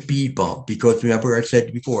 That's the speed bump. Because remember, I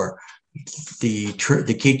said before, the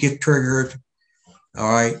kid gets triggered.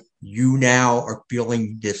 All right. You now are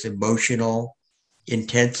feeling this emotional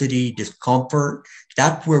intensity, discomfort.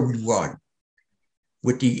 That's where we run.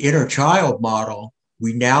 With the inner child model,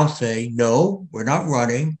 we now say, no, we're not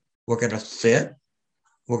running. We're going to sit.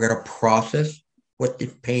 We're going to process what the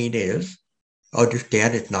pain is.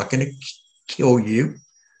 Understand it's not going to kill you.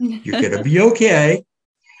 You're going to be okay.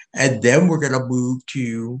 And then we're going to move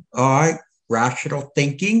to, all right, rational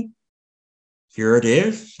thinking. Here it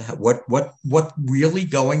is. What's really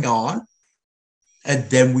going on? And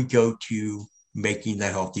then we go to making the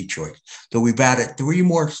healthy choice. So we've added 3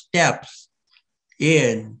 more steps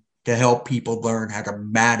in to help people learn how to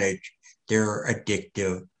manage their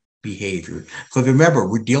addictive behavior. Because remember,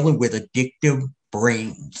 we're dealing with addictive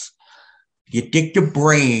brains. The addictive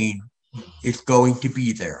brain is going to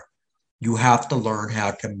be there. You have to learn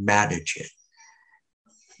how to manage it.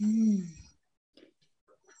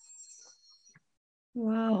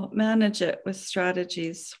 Wow. Manage it with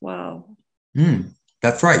strategies. Wow.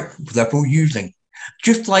 That's right. That's what we're using.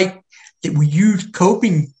 Just like that we use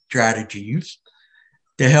coping strategies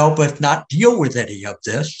to help us not deal with any of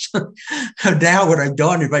this. Now what I've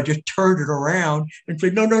done is I just turned it around and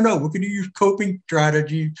said, no, we're going to use coping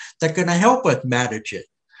strategies that are going to help us manage it.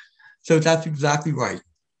 So that's exactly right.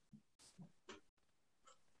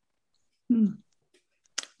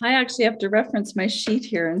 I actually have to reference my sheet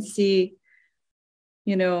here and see,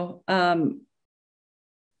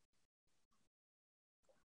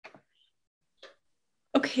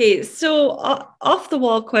 okay, so off the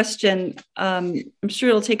wall question, I'm sure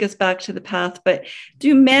it'll take us back to the path, but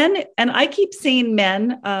do men, and I keep saying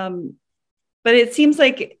men, but it seems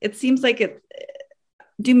like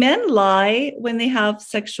Do men lie when they have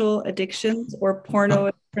sexual addictions or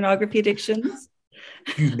pornography addictions?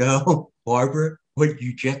 Barbara, what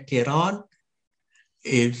you just hit on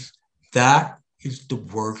is that is the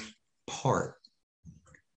worst part.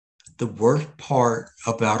 The worst part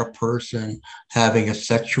about a person having a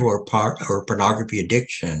sexual or pornography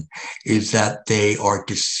addiction is that they are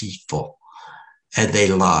deceitful and they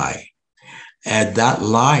lie. And that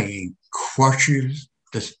lying crushes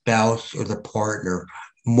the spouse or the partner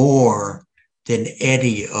more than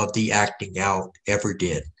any of the acting out ever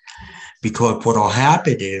did. Because what will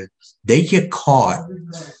happen is they get caught,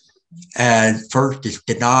 and first it's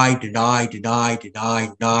deny, deny, deny, deny,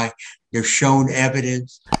 deny. They're shown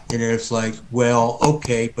evidence, and it's like, well,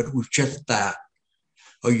 okay, but it was just that.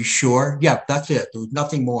 Are you sure? Yeah, that's it. There was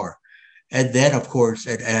nothing more. And then, of course,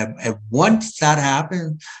 and once that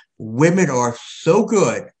happens, women are so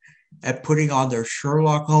good at putting on their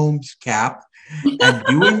Sherlock Holmes cap and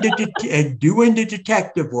doing the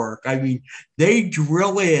detective work. I mean, they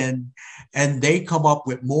drill in and they come up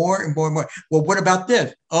with more and more and more. Well, what about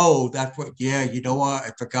this? Oh, that's what. Yeah, you know what?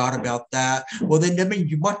 I forgot about that. Well, then I mean,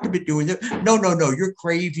 you must have been doing it. No, no, no. You're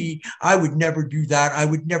crazy. I would never do that. I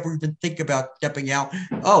would never even think about stepping out.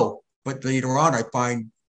 Oh, but later on, I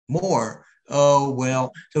find more. Oh,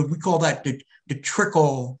 well. So we call that the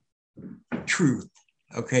trickle truth.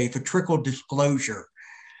 Okay, the trickle disclosure,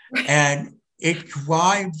 and it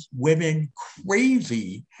drives women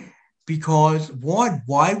crazy because, one,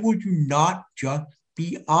 why would you not just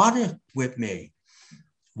be honest with me?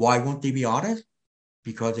 Why won't they be honest?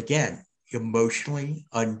 Because, again, emotionally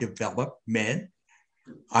undeveloped men,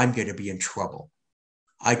 I'm going to be in trouble.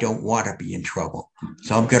 I don't want to be in trouble.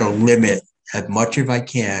 So I'm going to limit as much as I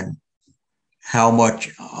can how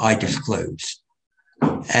much I disclose.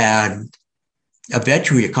 And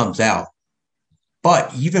eventually it comes out.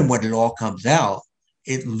 But even when it all comes out,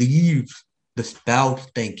 it leaves the spouse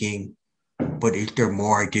thinking, but is there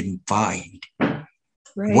more I didn't find?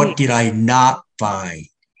 Right. What did I not find?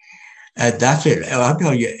 And that's it. I'll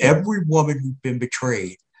tell you, every woman who's been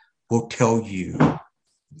betrayed will tell you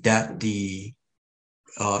that the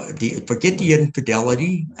forget the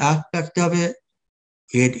infidelity aspect of it.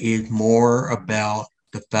 It is more about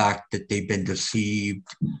the fact that they've been deceived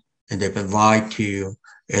and they've been lied to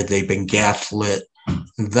and they've been gaslit.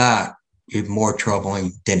 That is more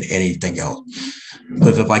troubling than anything else.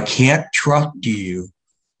 Because if I can't trust you,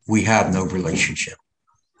 we have no relationship.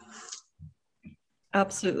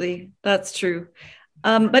 Absolutely. That's true.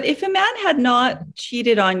 But if a man had not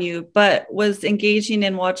cheated on you, but was engaging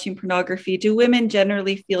in watching pornography, do women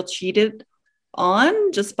generally feel cheated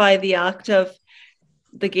on just by the act of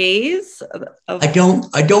the gaze? I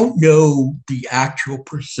don't know the actual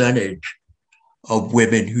percentage of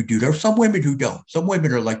women who do. There's some women who don't. Some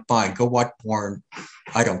women are like, fine, go watch porn.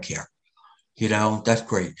 I don't care. That's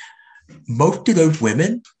great. Most of those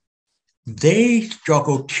women, they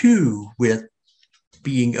struggle too with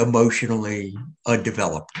being emotionally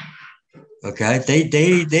undeveloped. Okay.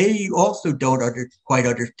 They also don't quite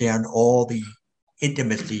understand all the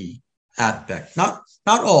intimacy aspect. Not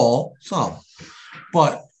all, some,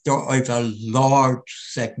 but there is a large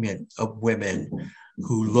segment of women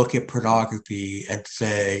who look at pornography and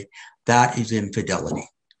say that is infidelity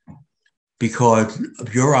because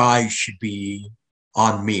your eyes should be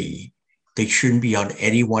on me. They shouldn't be on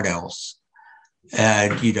anyone else.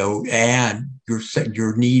 And, and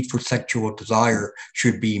your need for sexual desire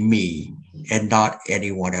should be me and not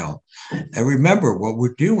anyone else. And remember, what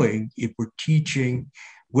we're doing, if we're teaching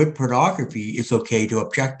with pornography, it's okay to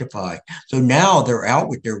objectify. So now they're out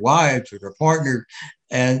with their wives or their partners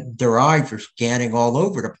and their eyes are scanning all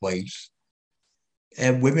over the place.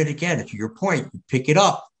 And women, again, to your point, you pick it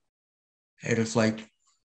up. And it's like,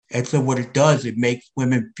 and so what it does, it makes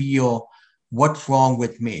women feel, what's wrong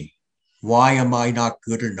with me? Why am I not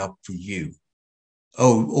good enough for you?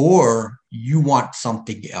 Oh, or you want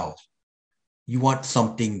something else. You want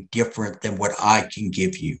something different than what I can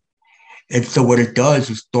give you. And so what it does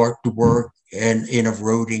is start to work and in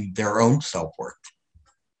eroding their own self-worth.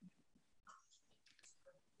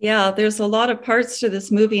 Yeah, there's a lot of parts to this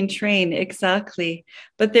moving train, exactly.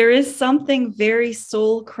 But there is something very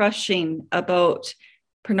soul crushing about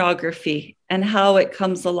pornography and how it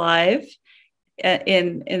comes alive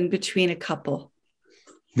in between a couple.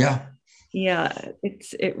 Yeah. Yeah,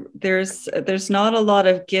 there's not a lot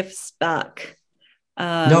of gifts back.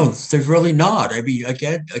 No, there's really not. I mean,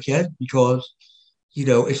 again, because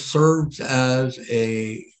it serves as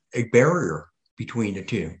a barrier between the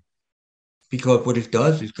two. Because what it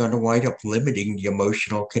does is going to wind up limiting the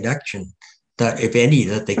emotional connection that, if any,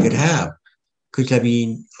 that they could have. Because I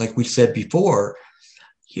mean, like we said before,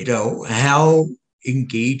 how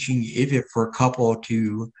engaging is it for a couple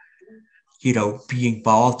to, be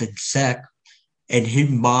involved in sex and his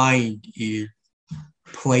mind is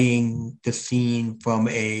playing the scene from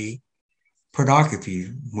a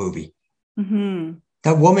pornography movie. Mm-hmm.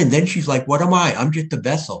 That woman, then she's like, what am I? I'm just a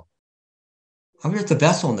vessel. I'm just a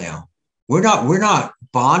vessel now. We're not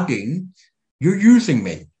bonding. You're using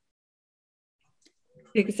me.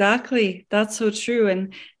 Exactly. That's so true.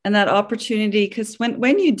 And that opportunity, because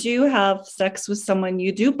when you do have sex with someone,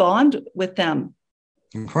 you do bond with them.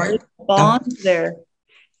 Right. There's a bond there.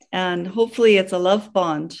 And hopefully it's a love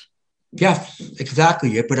bond. Yes,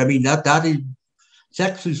 exactly. But I mean that is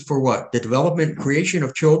sex is for what? The development and creation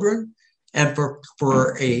of children and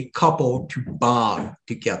for a couple to bond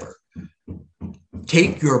together.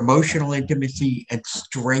 Take your emotional intimacy and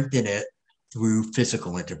strengthen it through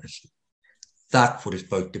physical intimacy. That's what it's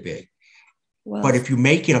supposed to be. Well, but if you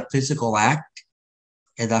make it a physical act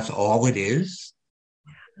and that's all it is.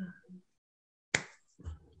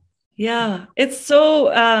 Yeah, it's so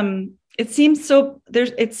it seems so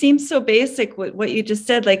basic what you just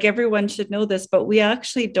said, like everyone should know this, but we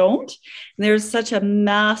actually don't. And there's such a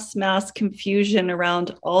mass confusion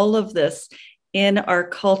around all of this in our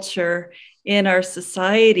culture, in our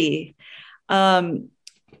society.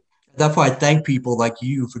 That's why I thank people like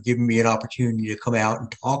you for giving me an opportunity to come out and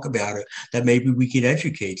talk about it, that maybe we can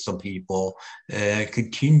educate some people and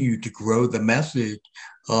continue to grow the message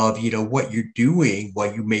of, what you're doing.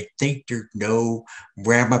 While you may think there's no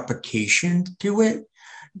ramifications to it,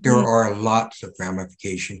 there are lots of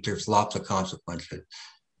ramifications. There's lots of consequences.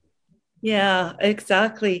 Yeah,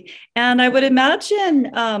 exactly. And I would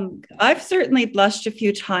imagine I've certainly blushed a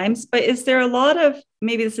few times, but is there a lot of,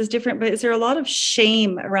 maybe this is different, but is there a lot of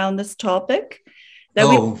shame around this topic that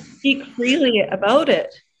we Oh, speak freely about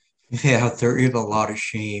it? yeah, there is a lot of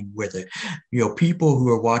shame with it. People who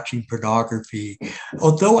are watching pornography,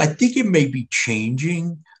 although I think it may be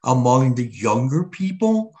changing among the younger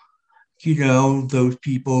people, those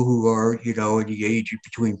people who are, in the age of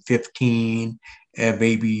between 15 and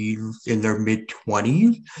maybe in their mid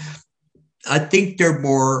 20s. I think they're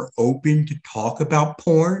more open to talk about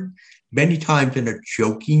porn, many times in a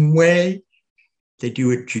joking way. They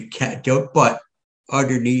do it joke, but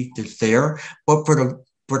underneath is there. But for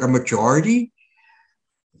the majority,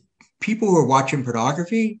 people who are watching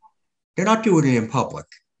pornography, they're not doing it in public.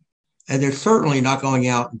 And they're certainly not going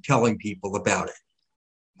out and telling people about it.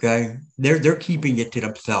 Okay. They're keeping it to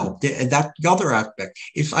themselves. And that's the other aspect.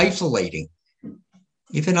 It's isolating.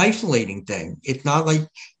 It's an isolating thing. It's not like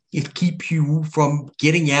it keeps you from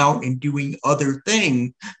getting out and doing other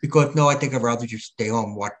things because no, I think I'd rather just stay home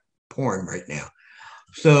and watch porn right now.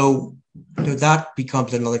 So that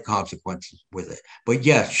becomes another consequence with it. But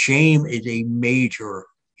yes, shame is a major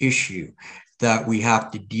issue that we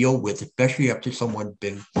have to deal with, especially after someone's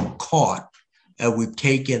been caught and we've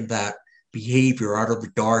taken that behavior out of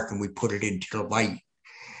the dark and we put it into the light.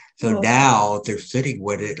 So now they're sitting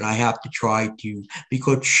with it, and I have to try to,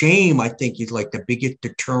 because shame, I think, is like the biggest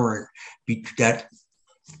deterrent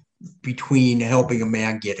between helping a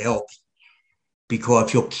man get healthy.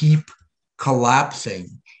 Because he'll keep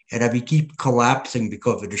collapsing, and if he keeps collapsing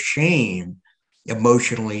because of the shame,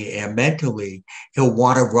 emotionally and mentally, he'll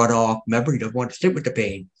want to run off. Remember, he doesn't want to sit with the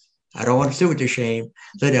pain. I don't want to sit with the shame.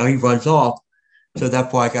 So now he runs off. So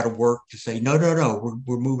that's why I got to work to say, no,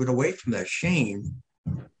 we're moving away from that shame.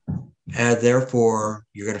 And therefore,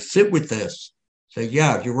 you're going to sit with this. Say,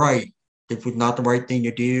 yeah, you're right. This was not the right thing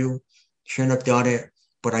to do. Shouldn't have done it,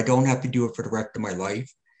 but I don't have to do it for the rest of my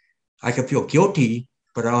life. I can feel guilty,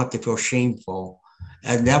 but I don't have to feel shameful.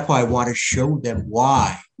 And that's why I want to show them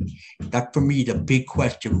why. That's for me the big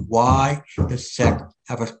question. Why does sex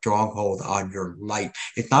have a stronghold on your life?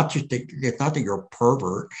 It's not that you're a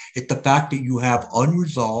pervert. It's the fact that you have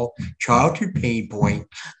unresolved childhood pain points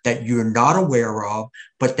that you're not aware of,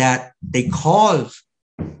 but that they cause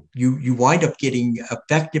you wind up getting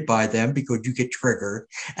affected by them because you get triggered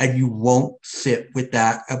and you won't sit with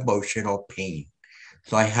that emotional pain.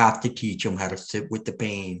 So I have to teach them how to sit with the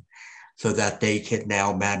pain so that they can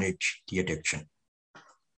now manage the addiction.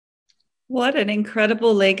 What an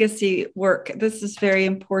incredible legacy work. This is very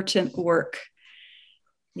important work.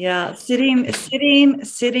 Yeah, sitting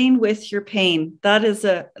with your pain. That is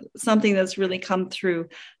something that's really come through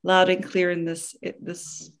loud and clear in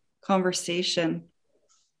this conversation.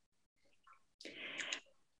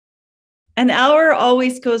 An hour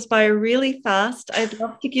always goes by really fast. I'd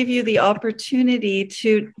love to give you the opportunity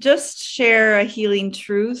to just share a healing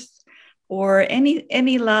truth or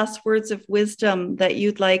any last words of wisdom that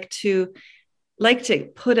you'd like to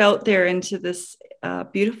put out there into this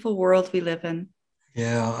beautiful world we live in.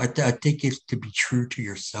 Yeah, I think it's to be true to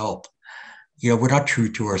yourself. We're not true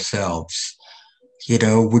to ourselves.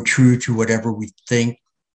 We're true to whatever we think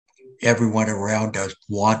everyone around us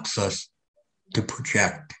wants us to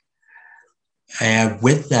project. And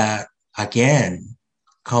with that, again,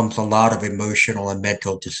 comes a lot of emotional and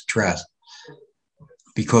mental distress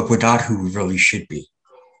because we're not who we really should be.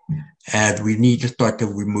 And we need to start to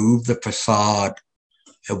remove the facade,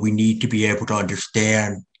 and we need to be able to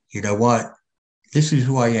understand, you know what, this is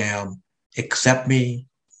who I am. Accept me,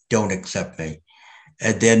 don't accept me.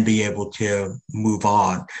 And then be able to move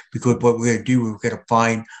on. Because what we're going to do, we're going to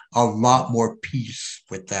find a lot more peace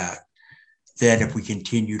with that than if we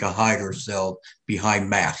continue to hide ourselves behind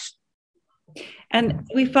masks. And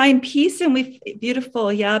we find peace and beautiful,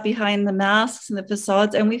 behind the masks and the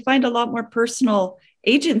facades. And we find a lot more personal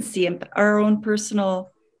agency and our own personal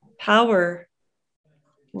power.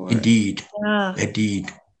 Indeed. Yeah.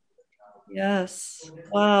 Indeed. Yes.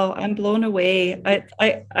 Wow. I'm blown away.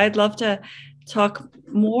 I'd love to talk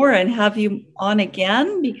more and have you on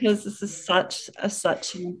again, because this is such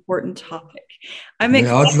an important topic.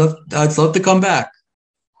 I'd love to come back.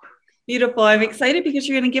 Beautiful. I'm excited because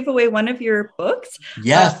you're going to give away one of your books.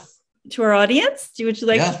 Yes. To our audience. Would you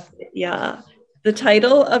like? Yes. Yeah. The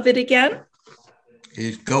title of it again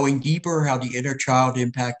is Going Deeper: How the Inner Child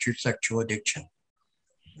Impacts Your Sexual Addiction.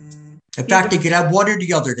 In fact, they could have one or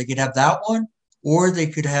the other. They could have that one, or they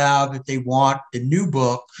could have, if they want, the new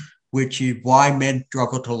book, which is Why Men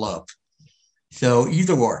Struggle to Love. So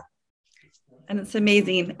either or. And it's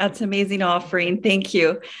amazing. That's an amazing offering. Thank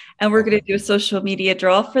you. And we're going to do a social media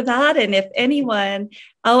draw for that. And if anyone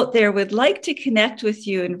out there would like to connect with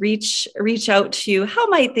you and reach out to you, how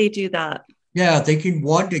might they do that? Yeah, they can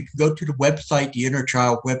go to the website, the Inner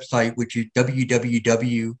Child website, which is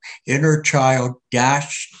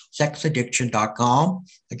www.innerchild-sexaddiction.com.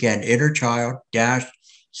 Again,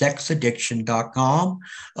 innerchild-sexaddiction.com.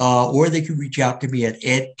 Or they can reach out to me at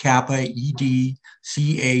edcappa,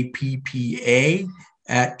 EDCAPPA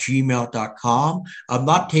 @gmail.com. I'm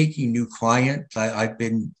not taking new clients. I've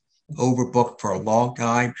been overbooked for a long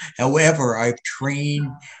time. However, I've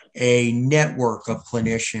trained a network of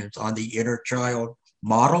clinicians on the inner child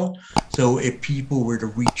model. So if people were to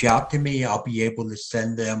reach out to me, I'll be able to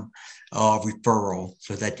send them a referral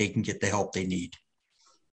so that they can get the help they need.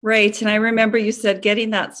 Right. And I remember you said getting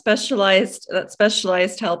that specialized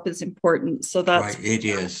help is important. So that's right. It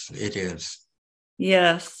is.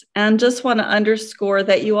 Yes. And just want to underscore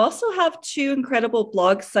that you also have two incredible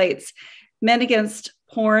blog sites,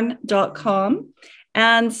 menagainstporn.com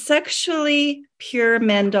and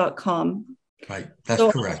sexuallypuremen.com. Right.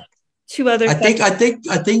 That's correct. Two other I think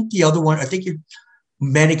the other one, I think it's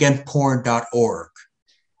menagainstporn.org.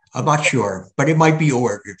 I'm not sure, but it might be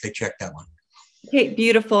org if they check that one. Okay,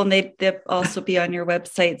 beautiful. And they'll also be on your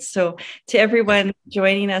website. So to everyone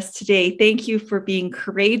joining us today, thank you for being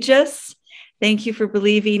courageous. Thank you for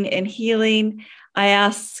believing in healing. I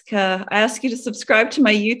ask you to subscribe to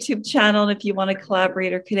my YouTube channel. And if you want to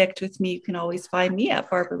collaborate or connect with me, you can always find me at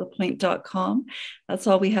barbaralapointe.com. That's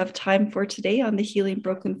all we have time for today on the Healing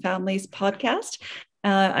Broken Families podcast.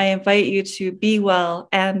 I invite you to be well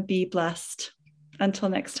and be blessed. Until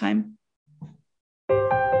next time.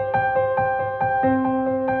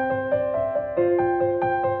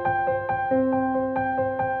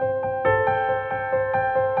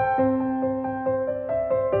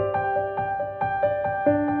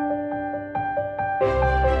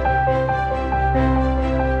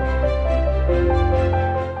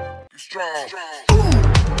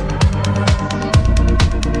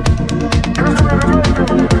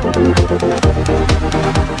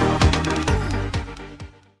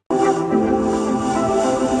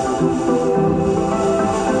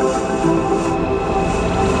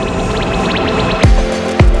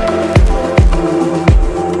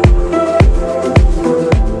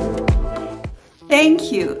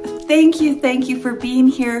 Thank you for being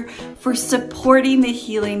here, for supporting the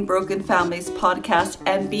Healing Broken Families podcast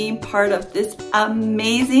and being part of this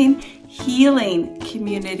amazing healing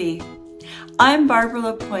community. I'm Barbara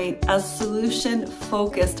Lapointe, a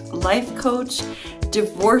solution-focused life coach,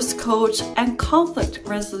 divorce coach, and conflict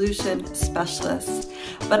resolution specialist.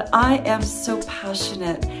 But I am so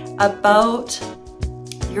passionate about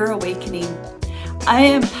your awakening. I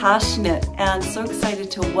am passionate and so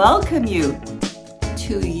excited to welcome you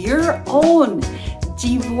to your own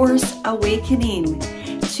divorce awakening,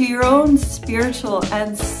 to your own spiritual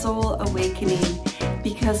and soul awakening,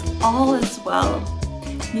 because all is well.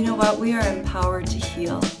 You know what? We are empowered to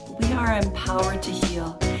heal. We are empowered to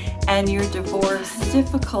heal. And your divorce,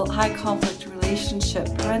 difficult, high conflict relationship,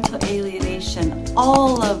 parental alienation,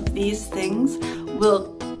 all of these things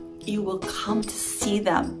you will come to see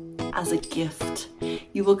them as a gift.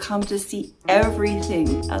 You will come to see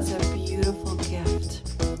everything as a beautiful gift.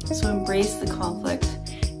 So embrace the conflict,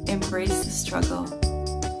 embrace the struggle,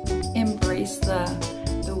 embrace the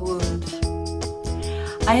wound.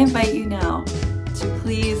 I invite you now to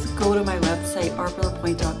please go to my website,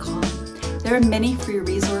 barbarapointe.com. There are many free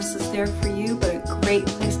resources there for you, but a great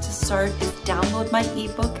place to start is download my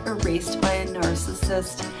ebook, Erased by a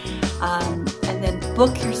Narcissist, and then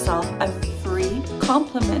book yourself a free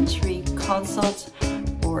complimentary consult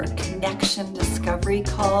or connection discovery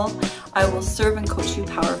call. I will serve and coach you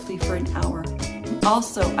powerfully for an hour.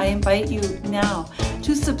 Also, I invite you now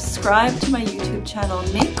to subscribe to my YouTube channel,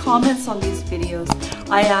 make comments on these videos.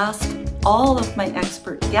 I ask all of my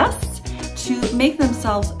expert guests to make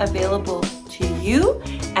themselves available to you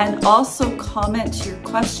and also comment your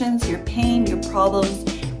questions, your pain, your problems,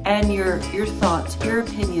 and your thoughts, your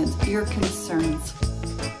opinions, your concerns.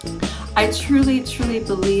 I truly, truly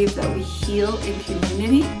believe that we heal in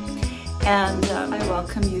community, and I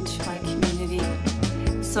welcome you to my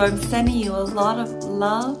community. So I'm sending you a lot of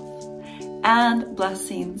love and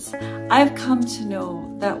blessings. I've come to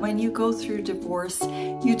know that when you go through divorce,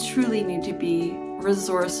 you truly need to be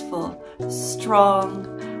resourceful, strong,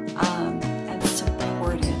 and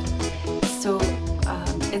supported. So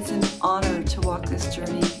it's an honor to walk this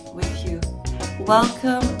journey with you.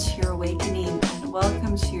 Welcome to your awakening, and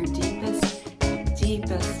welcome to your deepest,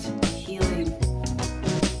 deepest healing.